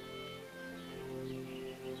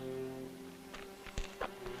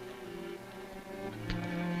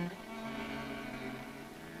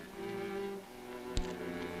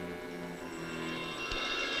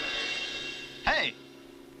 Hey!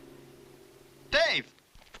 Dave!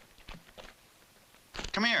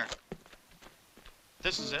 Come here.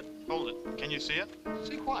 This is it. Hold it. Can you see it?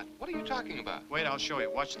 See what? What are you talking about? Wait, I'll show you.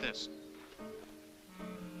 Watch this.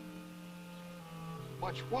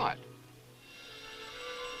 Watch what?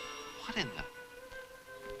 What in the...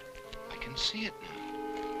 I can see it now.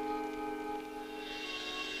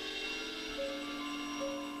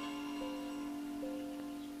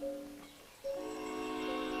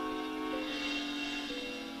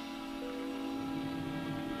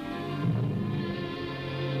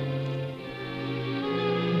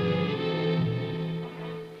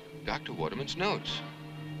 Dr. Waterman's notes.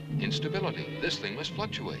 Instability. This thing must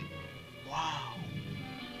fluctuate. Wow.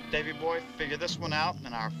 Davy boy, figure this one out,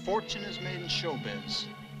 and our fortune is made in showbiz.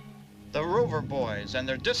 The Rover Boys and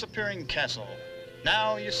their disappearing castle.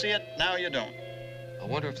 Now you see it, now you don't. I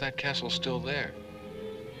wonder if that castle's still there.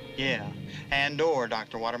 Yeah, and/or,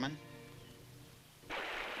 Dr. Waterman.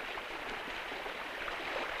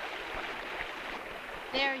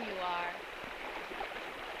 There you are.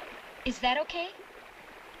 Is that okay?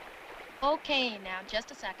 Okay, now,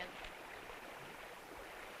 just a second.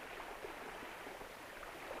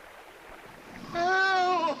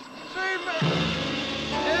 Help! Save me!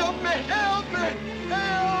 Help me! Help me!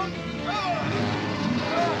 Help!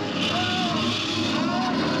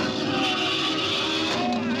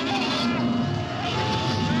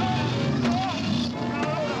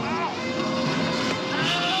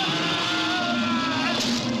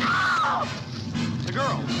 The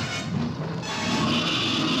girls.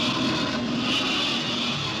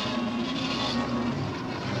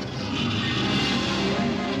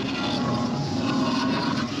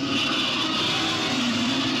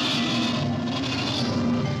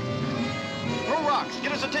 Throw rocks.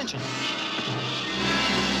 Get his attention.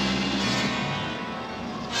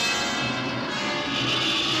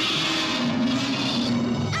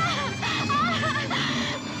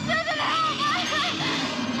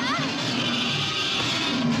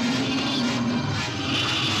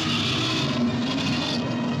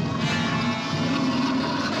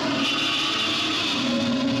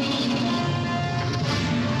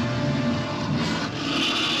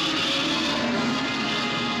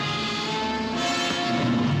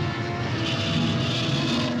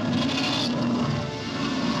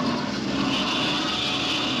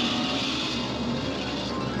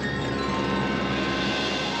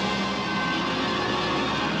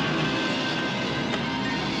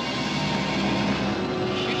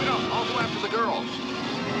 Keep it up. I'll go after the girls.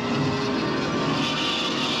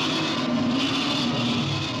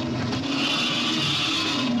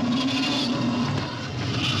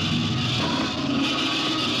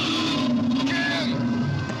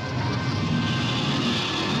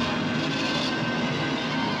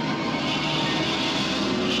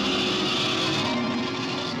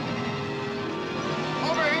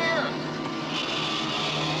 Over here!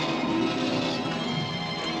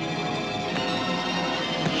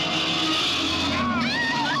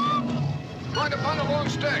 Right upon the long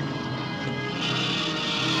stick.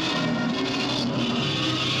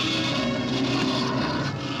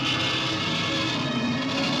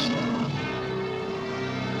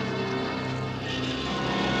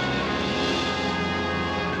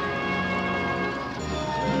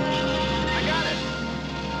 I got it.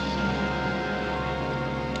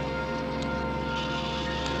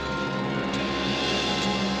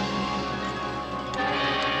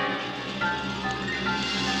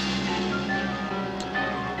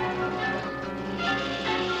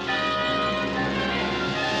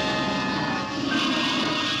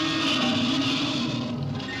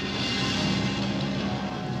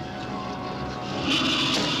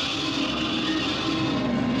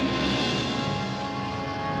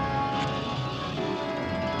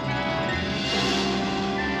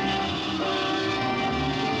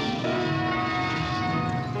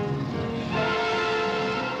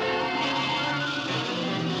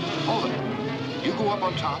 You go up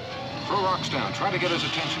on top, throw rocks down, try to get his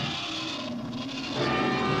attention.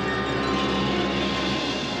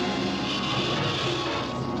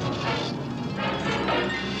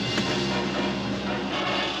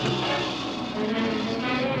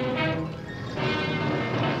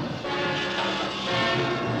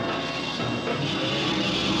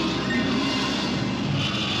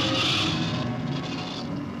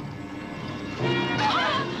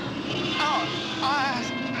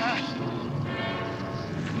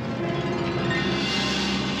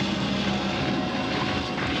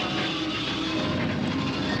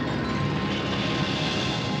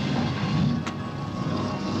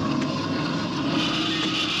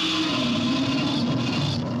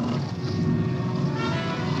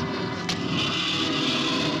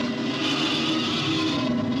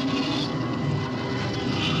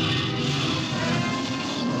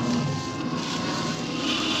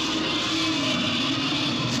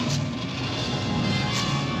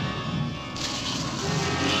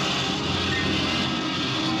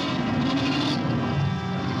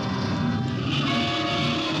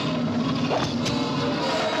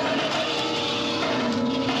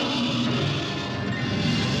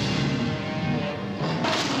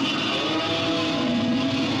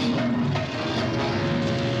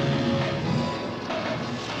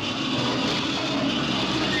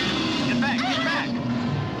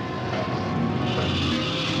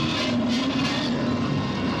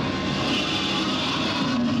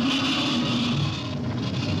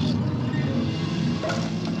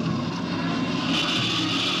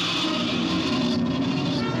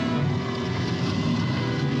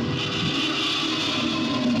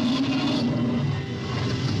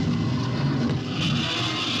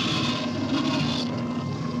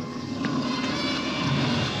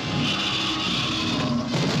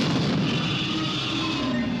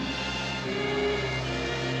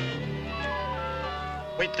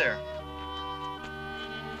 Wait there.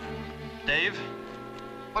 Dave?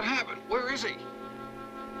 What happened? Where is he?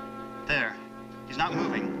 There. He's not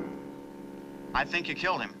moving. I think you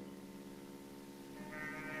killed him.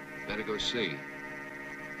 Better go see.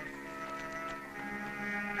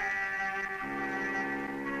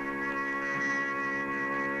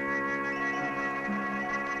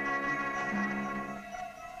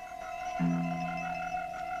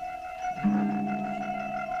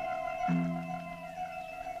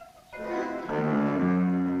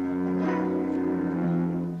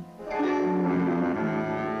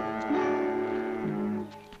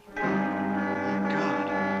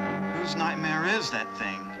 That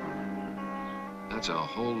thing? That's a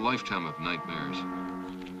whole lifetime of nightmares.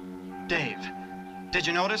 Dave, did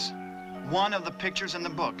you notice? One of the pictures in the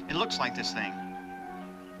book. It looks like this thing.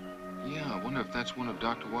 Yeah, I wonder if that's one of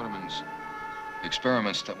Dr. Waterman's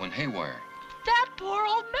experiments that went haywire. That poor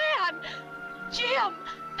old man! Jim!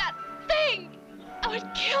 That thing! Oh, it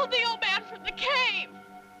killed the old man from the cave!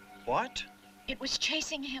 What? It was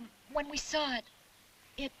chasing him when we saw it.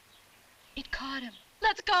 It caught him.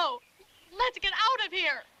 Let's go! Let's get out of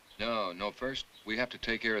here! No, first we have to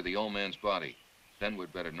take care of the old man's body. Then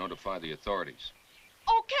we'd better notify the authorities.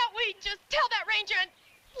 Oh, can't we just tell that ranger and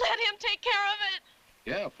let him take care of it?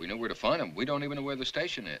 Yeah, if we knew where to find him. We don't even know where the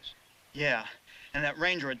station is. Yeah, and that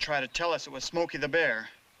ranger would try to tell us it was Smokey the Bear.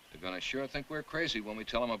 They're gonna sure think we're crazy when we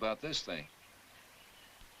tell them about this thing.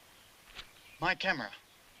 My camera.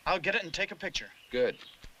 I'll get it and take a picture. Good.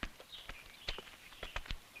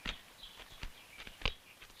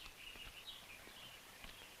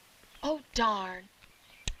 Oh, darn.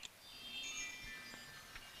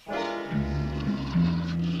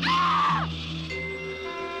 Ah!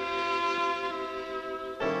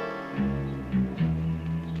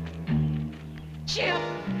 Jim,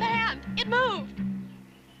 the hand, it moved.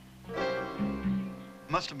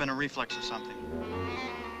 Must have been a reflex or something.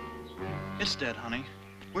 It's dead, honey.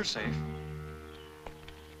 We're safe.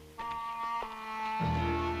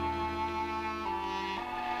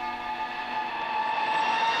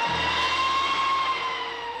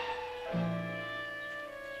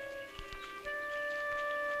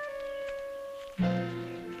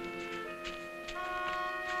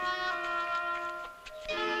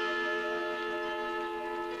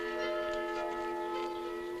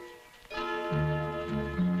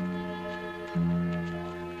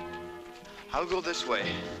 I'll go this way.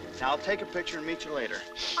 Now, I'll take a picture and meet you later.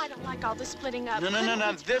 I don't like all this splitting up.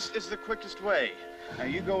 No. This is the quickest way. Now,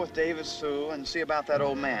 you go with Davis, Sue, and see about that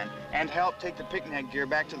old man. And help take the picnic gear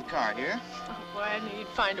back to the car, here? Oh, boy, I knew you'd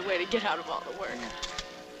find a way to get out of all the work.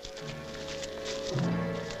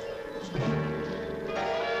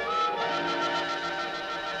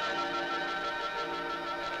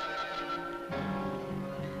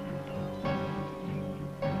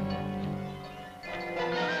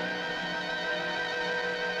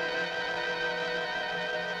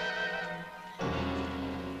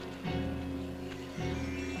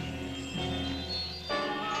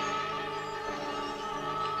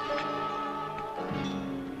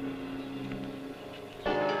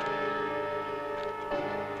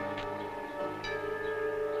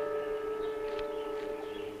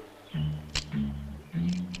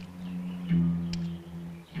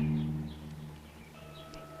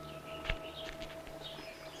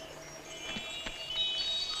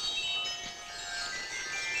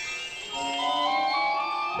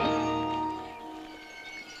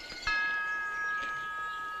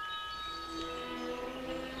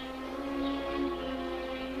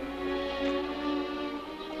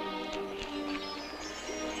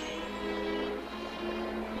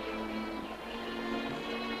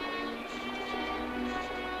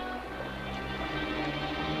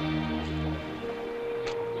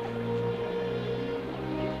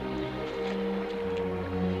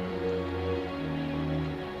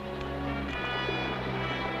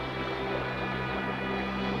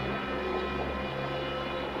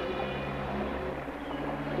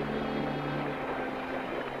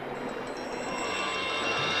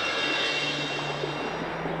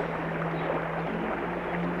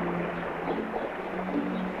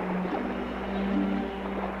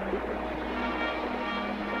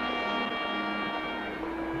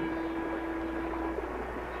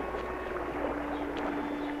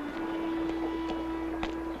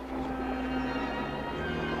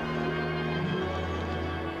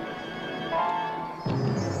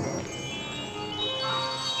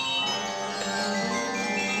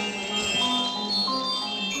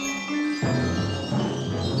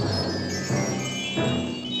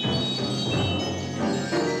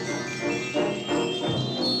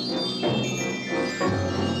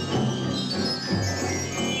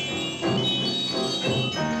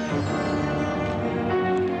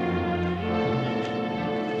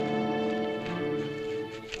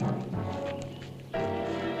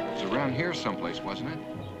 someplace, wasn't it?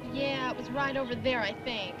 Yeah, it was right over there, I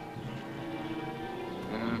think.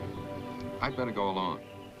 I'd better go along.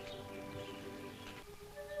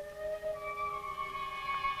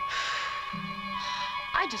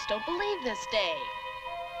 I just don't believe this day.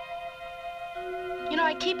 You know,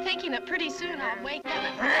 I keep thinking that pretty soon I'll wake up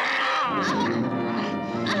and...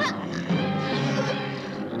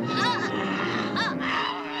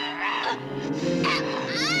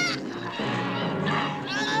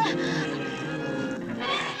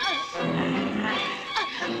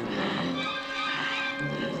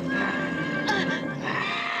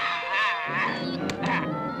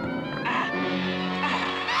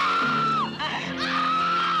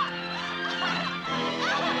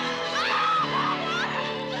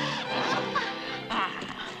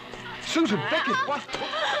 Susan, Beckett, what?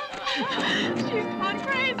 She's gone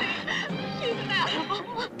crazy. She's an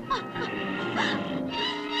animal.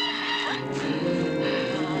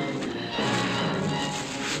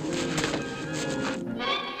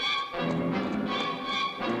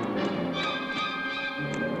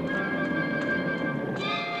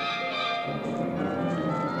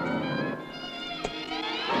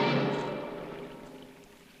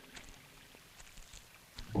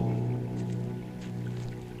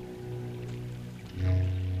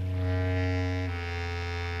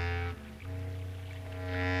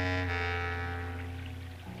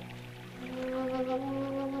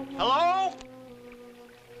 Hello?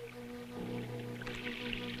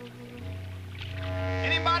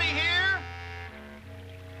 Anybody here?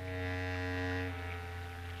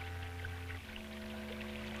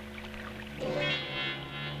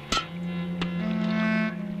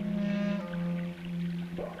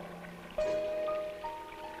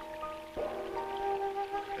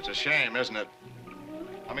 It's a shame, isn't it?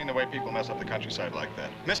 I mean, the way people mess up the countryside like that.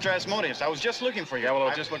 Mr. Asmodeus, I was just looking for you. Yeah, well, I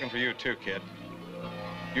was just looking for you, too, kid.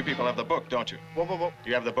 You people have the book, don't you? Whoa.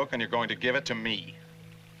 You have the book, and you're going to give it to me.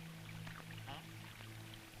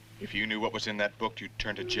 If you knew what was in that book, you'd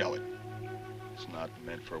turn to jelly. It's not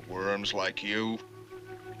meant for worms like you.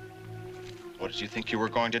 What did you think you were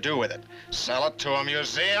going to do with it? Sell it to a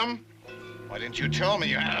museum? Why didn't you tell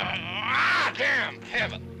me? Damn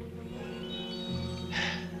heaven!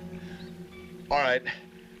 All right.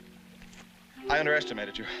 I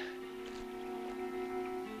underestimated you.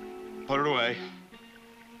 Put it away.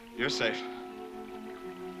 You're safe.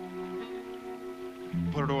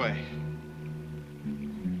 Put it away.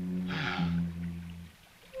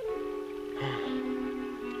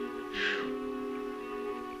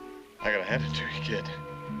 I gotta hand it to you, kid.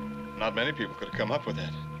 Not many people could have come up with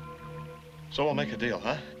that. So we'll make a deal,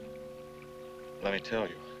 huh? Let me tell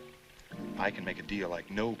you, I can make a deal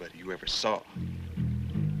like nobody you ever saw.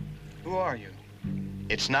 Who are you?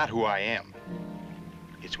 It's not who I am.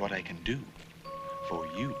 It's what I can do for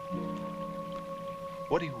you.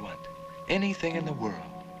 What do you want? Anything in the world.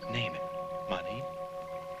 Name it. Money,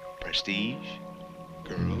 prestige,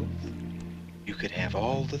 girls. You could have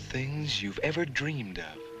all the things you've ever dreamed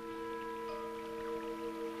of.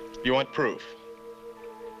 You want proof?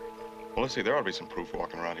 Well, let's see, there ought to be some proof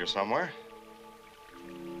walking around here somewhere.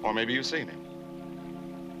 Or maybe you've seen him.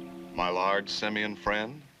 My large simian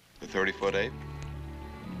friend, the 30-foot ape.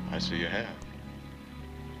 I see you have.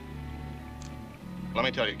 Let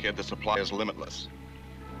me tell you, kid, the supply is limitless.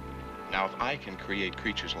 Now, if I can create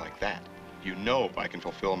creatures like that, you know I can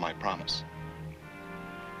fulfill my promise.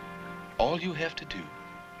 All you have to do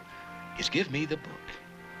is give me the book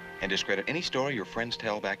and discredit any story your friends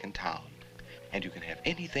tell back in town, and you can have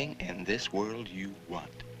anything in this world you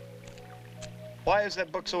want. Why is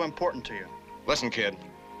that book so important to you? Listen, kid,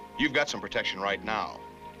 you've got some protection right now.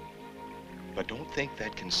 But don't think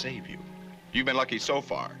that can save you. You've been lucky so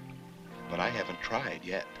far, but I haven't tried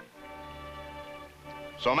yet.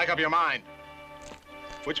 So make up your mind.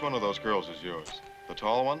 Which one of those girls is yours? The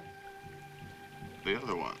tall one? The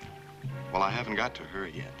other one? Well, I haven't got to her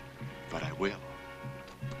yet, but I will.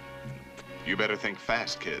 You better think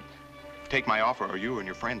fast, kid. Take my offer or you and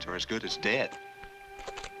your friends are as good as dead.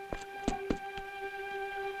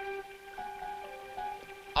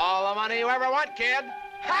 All the money you ever want, kid.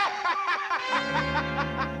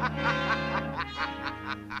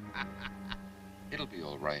 It'll be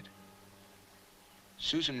all right.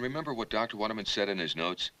 Susan, remember what Dr. Waterman said in his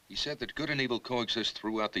notes? He said that good and evil coexist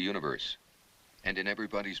throughout the universe and in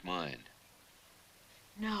everybody's mind.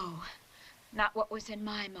 No, not what was in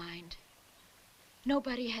my mind.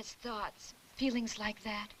 Nobody has thoughts, feelings like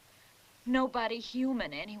that. Nobody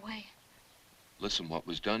human, anyway. Listen, what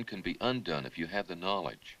was done can be undone if you have the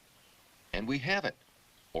knowledge. And we have it.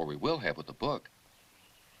 Or we will have with the book.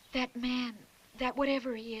 That man, that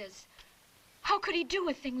whatever he is, how could he do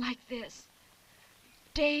a thing like this?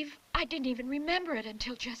 Dave, I didn't even remember it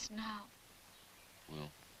until just now. Well,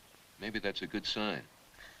 maybe that's a good sign.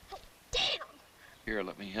 Oh, damn! Here,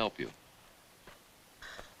 let me help you.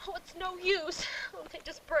 Oh, it's no use. Oh, they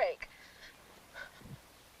just break.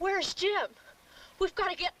 Where's Jim? We've got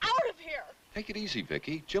to get out of here. Take it easy,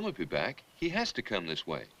 Vicky. Jim will be back. He has to come this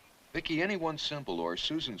way. Vicky, any one symbol or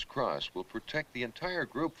Susan's cross will protect the entire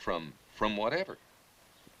group from whatever.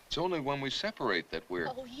 It's only when we separate that we're...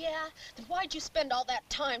 Oh, yeah? Then why'd you spend all that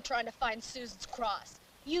time trying to find Susan's cross?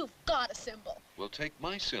 You've got a symbol. We'll take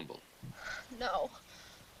my symbol. No.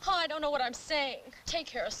 Oh, I don't know what I'm saying. Take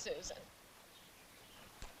care of Susan.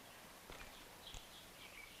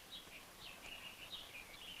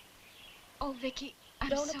 Oh, Vicky, I'm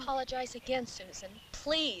Don't so... apologize again, Susan.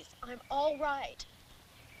 Please, I'm all right.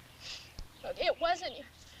 Look, it wasn't your...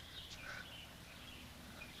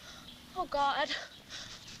 Oh, God.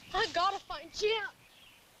 I gotta find Jim.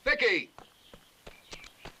 Vicky!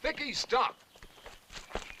 Vicky, stop!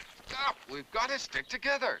 Stop! We've got to stick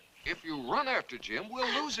together. If you run after Jim,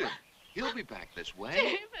 we'll lose him. He'll be back this way.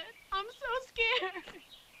 David, I'm so scared.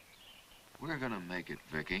 We're gonna make it,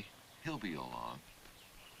 Vicky. He'll be along.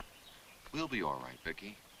 We'll be all right,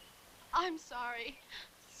 Vicky. I'm sorry.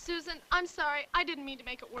 Susan, I'm sorry. I didn't mean to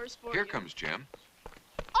make it worse for you. Here comes Jim.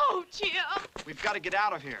 Oh, Jim! We've got to get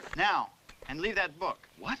out of here, now. And leave that book.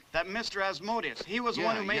 What? That Mr. Asmodeus. He was the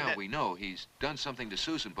one who made that... Yeah, we know. He's done something to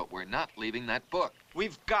Susan, but we're not leaving that book.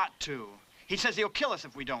 We've got to. He says he'll kill us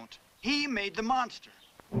if we don't. He made the monster.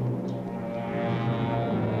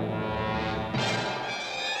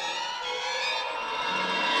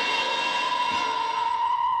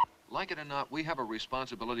 Like it or not, we have a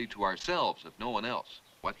responsibility to ourselves, if no one else.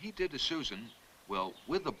 What he did to Susan, well,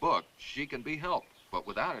 with the book, she can be helped. But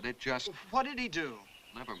without it, it just... What did he do?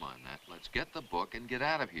 Never mind that. Let's get the book and get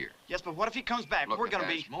out of here. Yes, but what if he comes back? Look, We're gonna if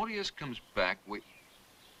be... Asmodeus comes back, we...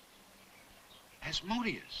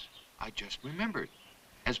 Asmodeus. I just remembered.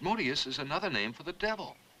 Asmodeus is another name for the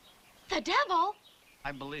devil. The devil?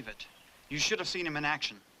 I believe it. You should have seen him in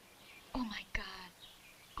action. Oh, my God.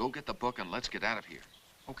 Go get the book and let's get out of here.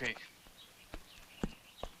 Okay.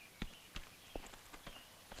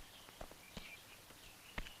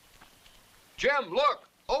 Jim, look!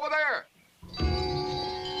 Over there!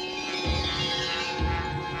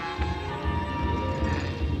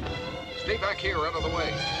 Stay back here, out of the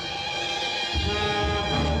way.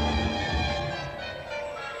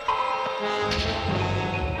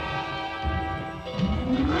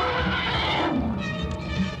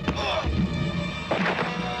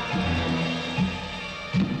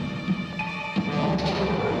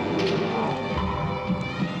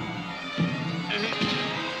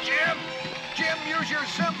 Jim, use your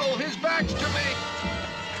symbol. His back's to me.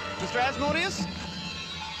 Mr. Asmodeus?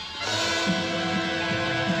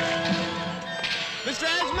 Mr.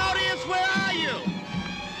 Asmodeus, where are you?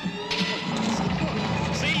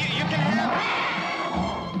 See, you can hear me.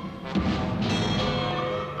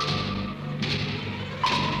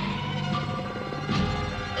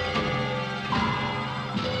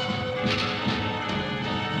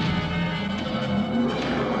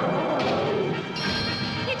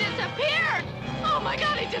 He disappeared! Oh, my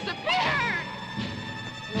God, he disappeared!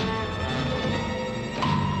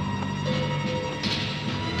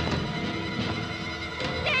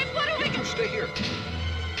 Stay here.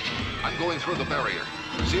 I'm going through the barrier.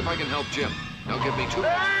 See if I can help Jim. Now give me 2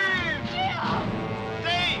 minutes.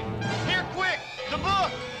 Dave! Here, quick! The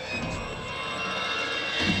book!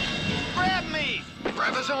 Grab me!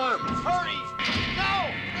 Grab his arm! Hurry!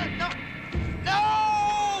 No! No!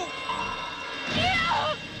 No!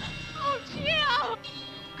 Jim! Oh, Jim!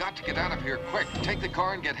 Got to get out of here quick. Take the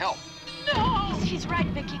car and get help. No! He's right,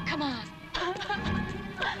 Vicky. Come on.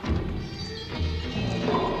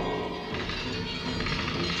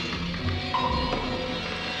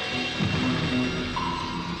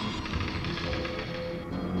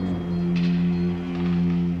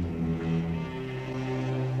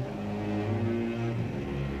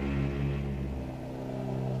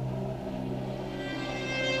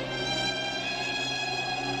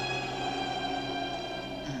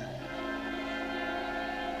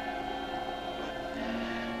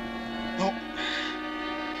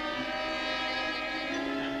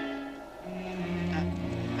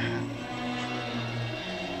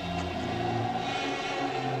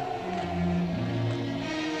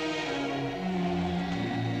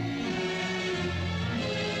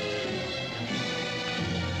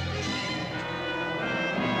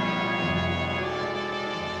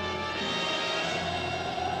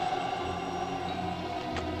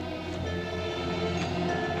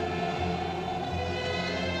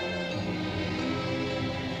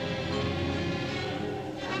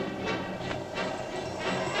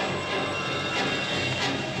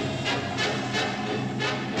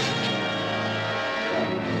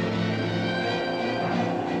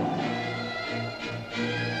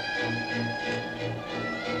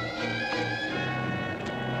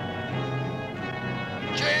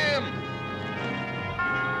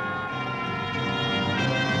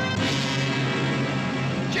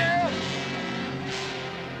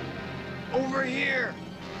 over here.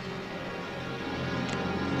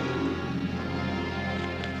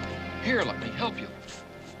 Here, let me help you.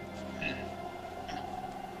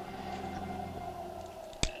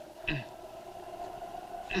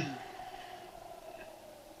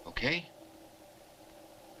 Okay?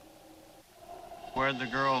 Where'd the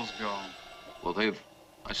girls go? Well,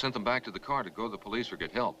 I sent them back to the car to go to the police or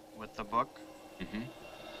get help. With the book? Mm-hmm.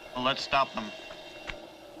 Well, let's stop them.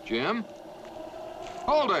 Jim?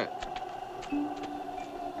 Hold it!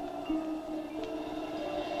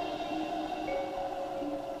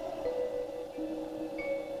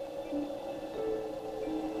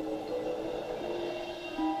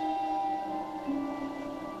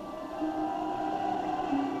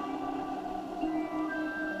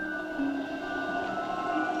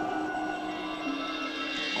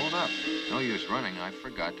 Hold up. No use running. I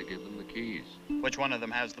forgot to give them the keys. Which one of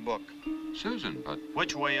them has the book? Susan, but...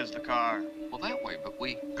 Which way is the car? Well, that way, but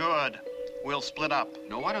we... Good. We'll split up.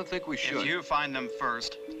 No, I don't think we should. If you find them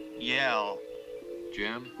first, yell.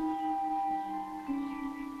 Jim?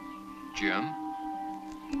 Jim?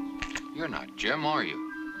 You're not Jim, are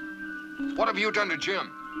you? What have you done to Jim?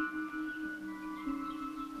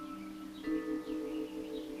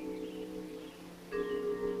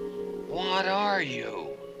 What are you?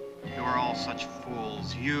 You are all such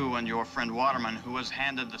fools. You and your friend Waterman, who was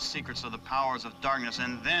handed the secrets of the powers of darkness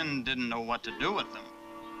and then didn't know what to do with them.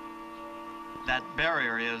 That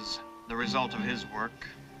barrier is the result of his work.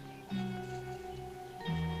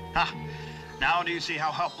 Ha! Now do you see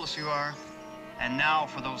how helpless you are? And now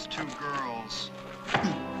for those two girls.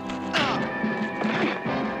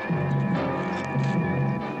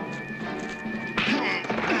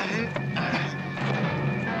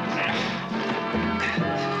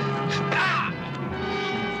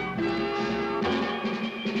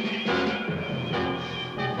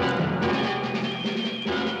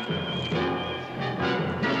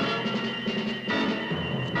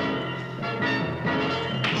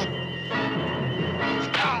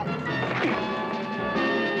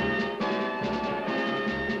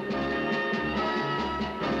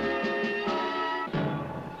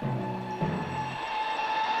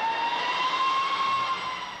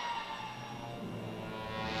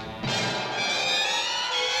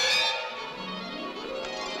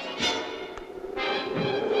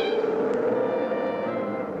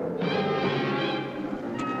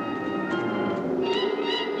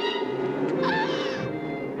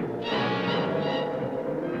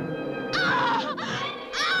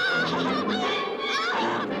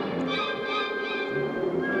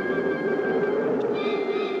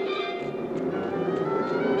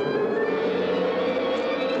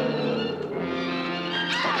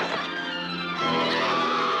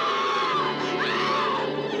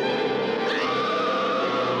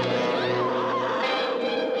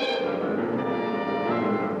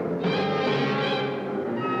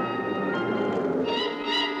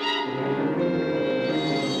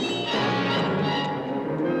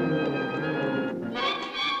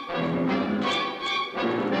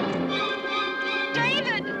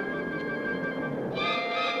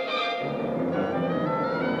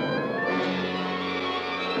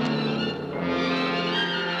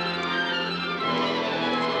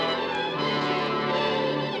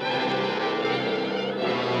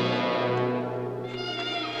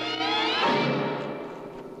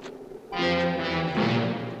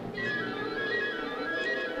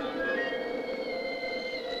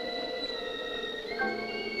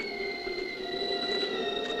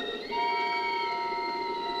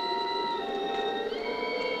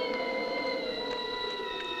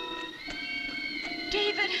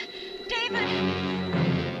 David! David!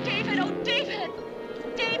 David, oh, David!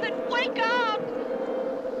 David, wake up!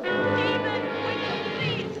 David, wake up,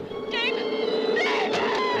 please! David!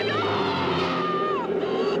 David!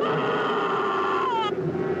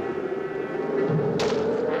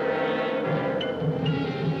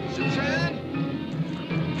 Suzanne?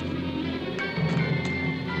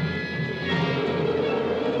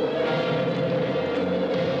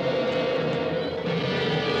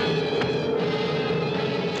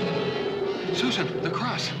 Susan, the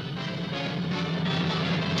cross.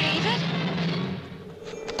 David?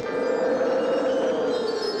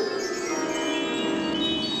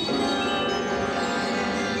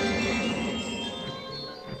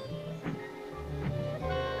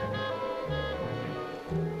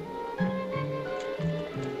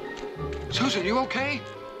 Susan, you okay?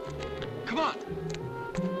 Come on.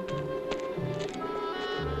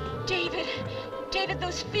 David! David,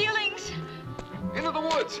 those feelings! Into the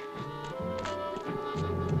woods.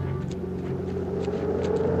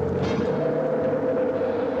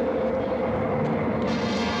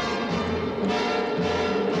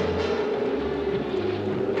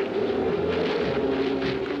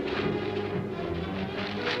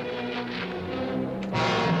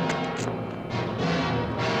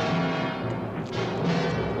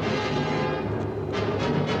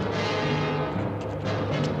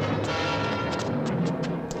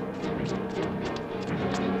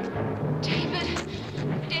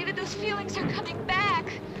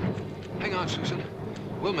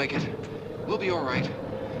 make it. We'll be all right.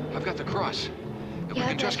 I've got the cross. If we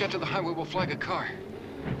can just get to the highway, we'll flag a car.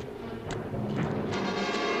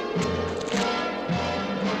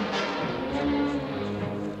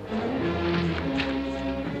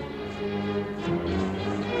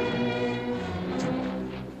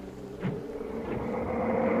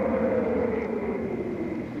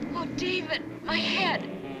 Oh, David, my head.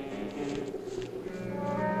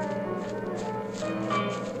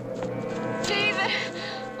 David!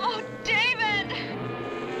 Oh, David!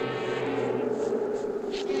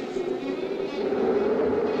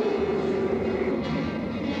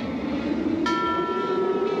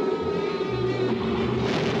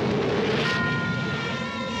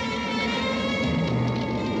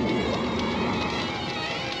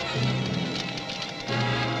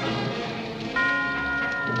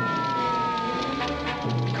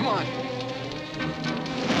 Come on.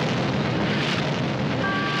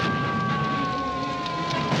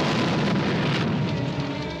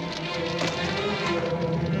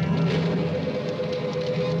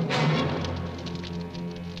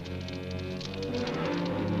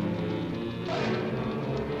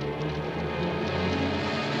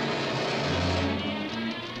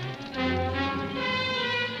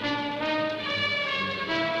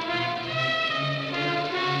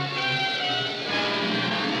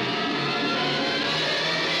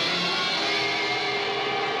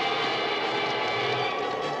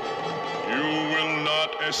 You will not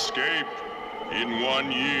escape. In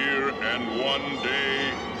 1 year and 1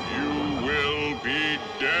 day, you will be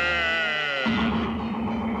dead.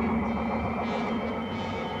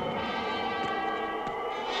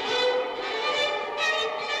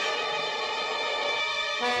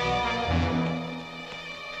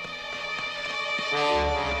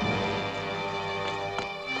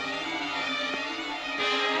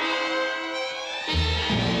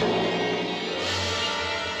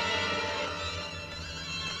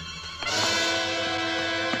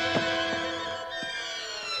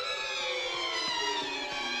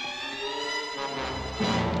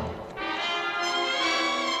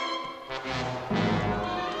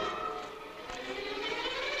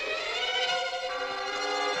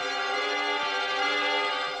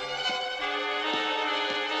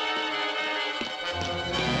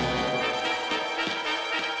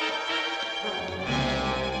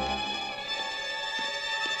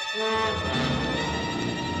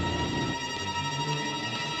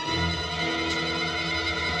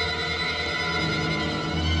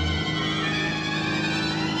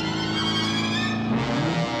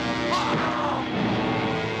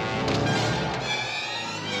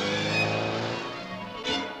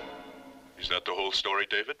 Is that the whole story,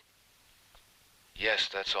 David? Yes,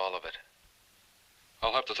 that's all of it.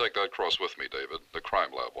 I'll have to take that cross with me, David. The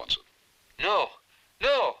crime lab wants it. No!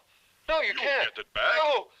 No! No, you You'll can't! get it back.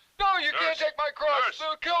 No! No, you can't Nurse! take my cross! Nurse!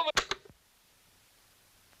 They'll kill me!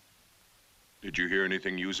 Did you hear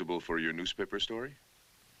anything usable for your newspaper story?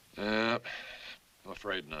 I'm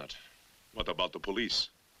afraid not. What about the police?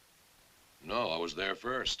 No, I was there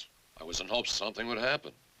first. I was in hopes something would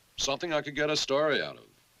happen. Something I could get a story out of.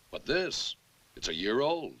 But this, it's a year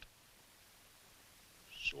old.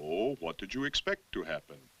 So, what did you expect to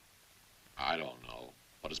happen? I don't know.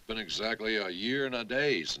 But it's been exactly a year and a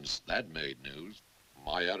day since that made news.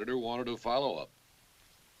 My editor wanted a follow-up.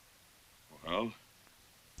 Well,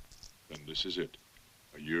 then this is it.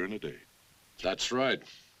 A year and a day. That's right.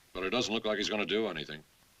 But it doesn't look like he's going to do anything.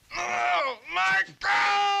 Oh, my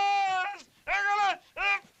God!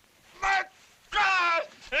 My God!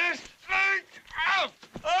 It's out!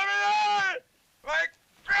 My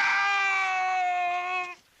God!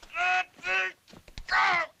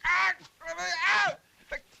 Let me out!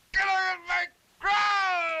 The killer in my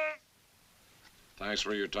cross! Thanks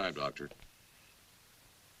for your time, Doctor.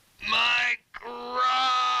 My cross!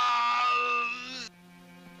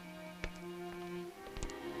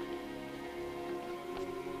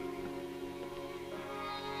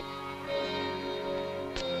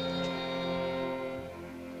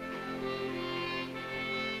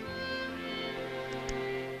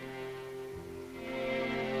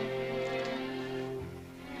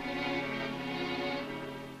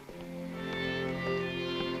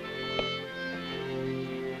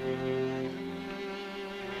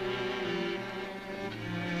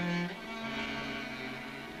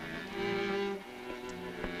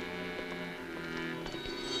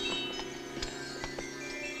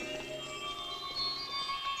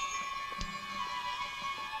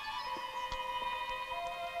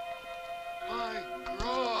 My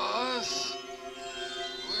cross!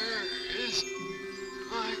 Where is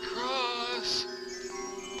my cross?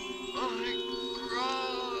 My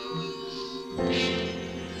cross!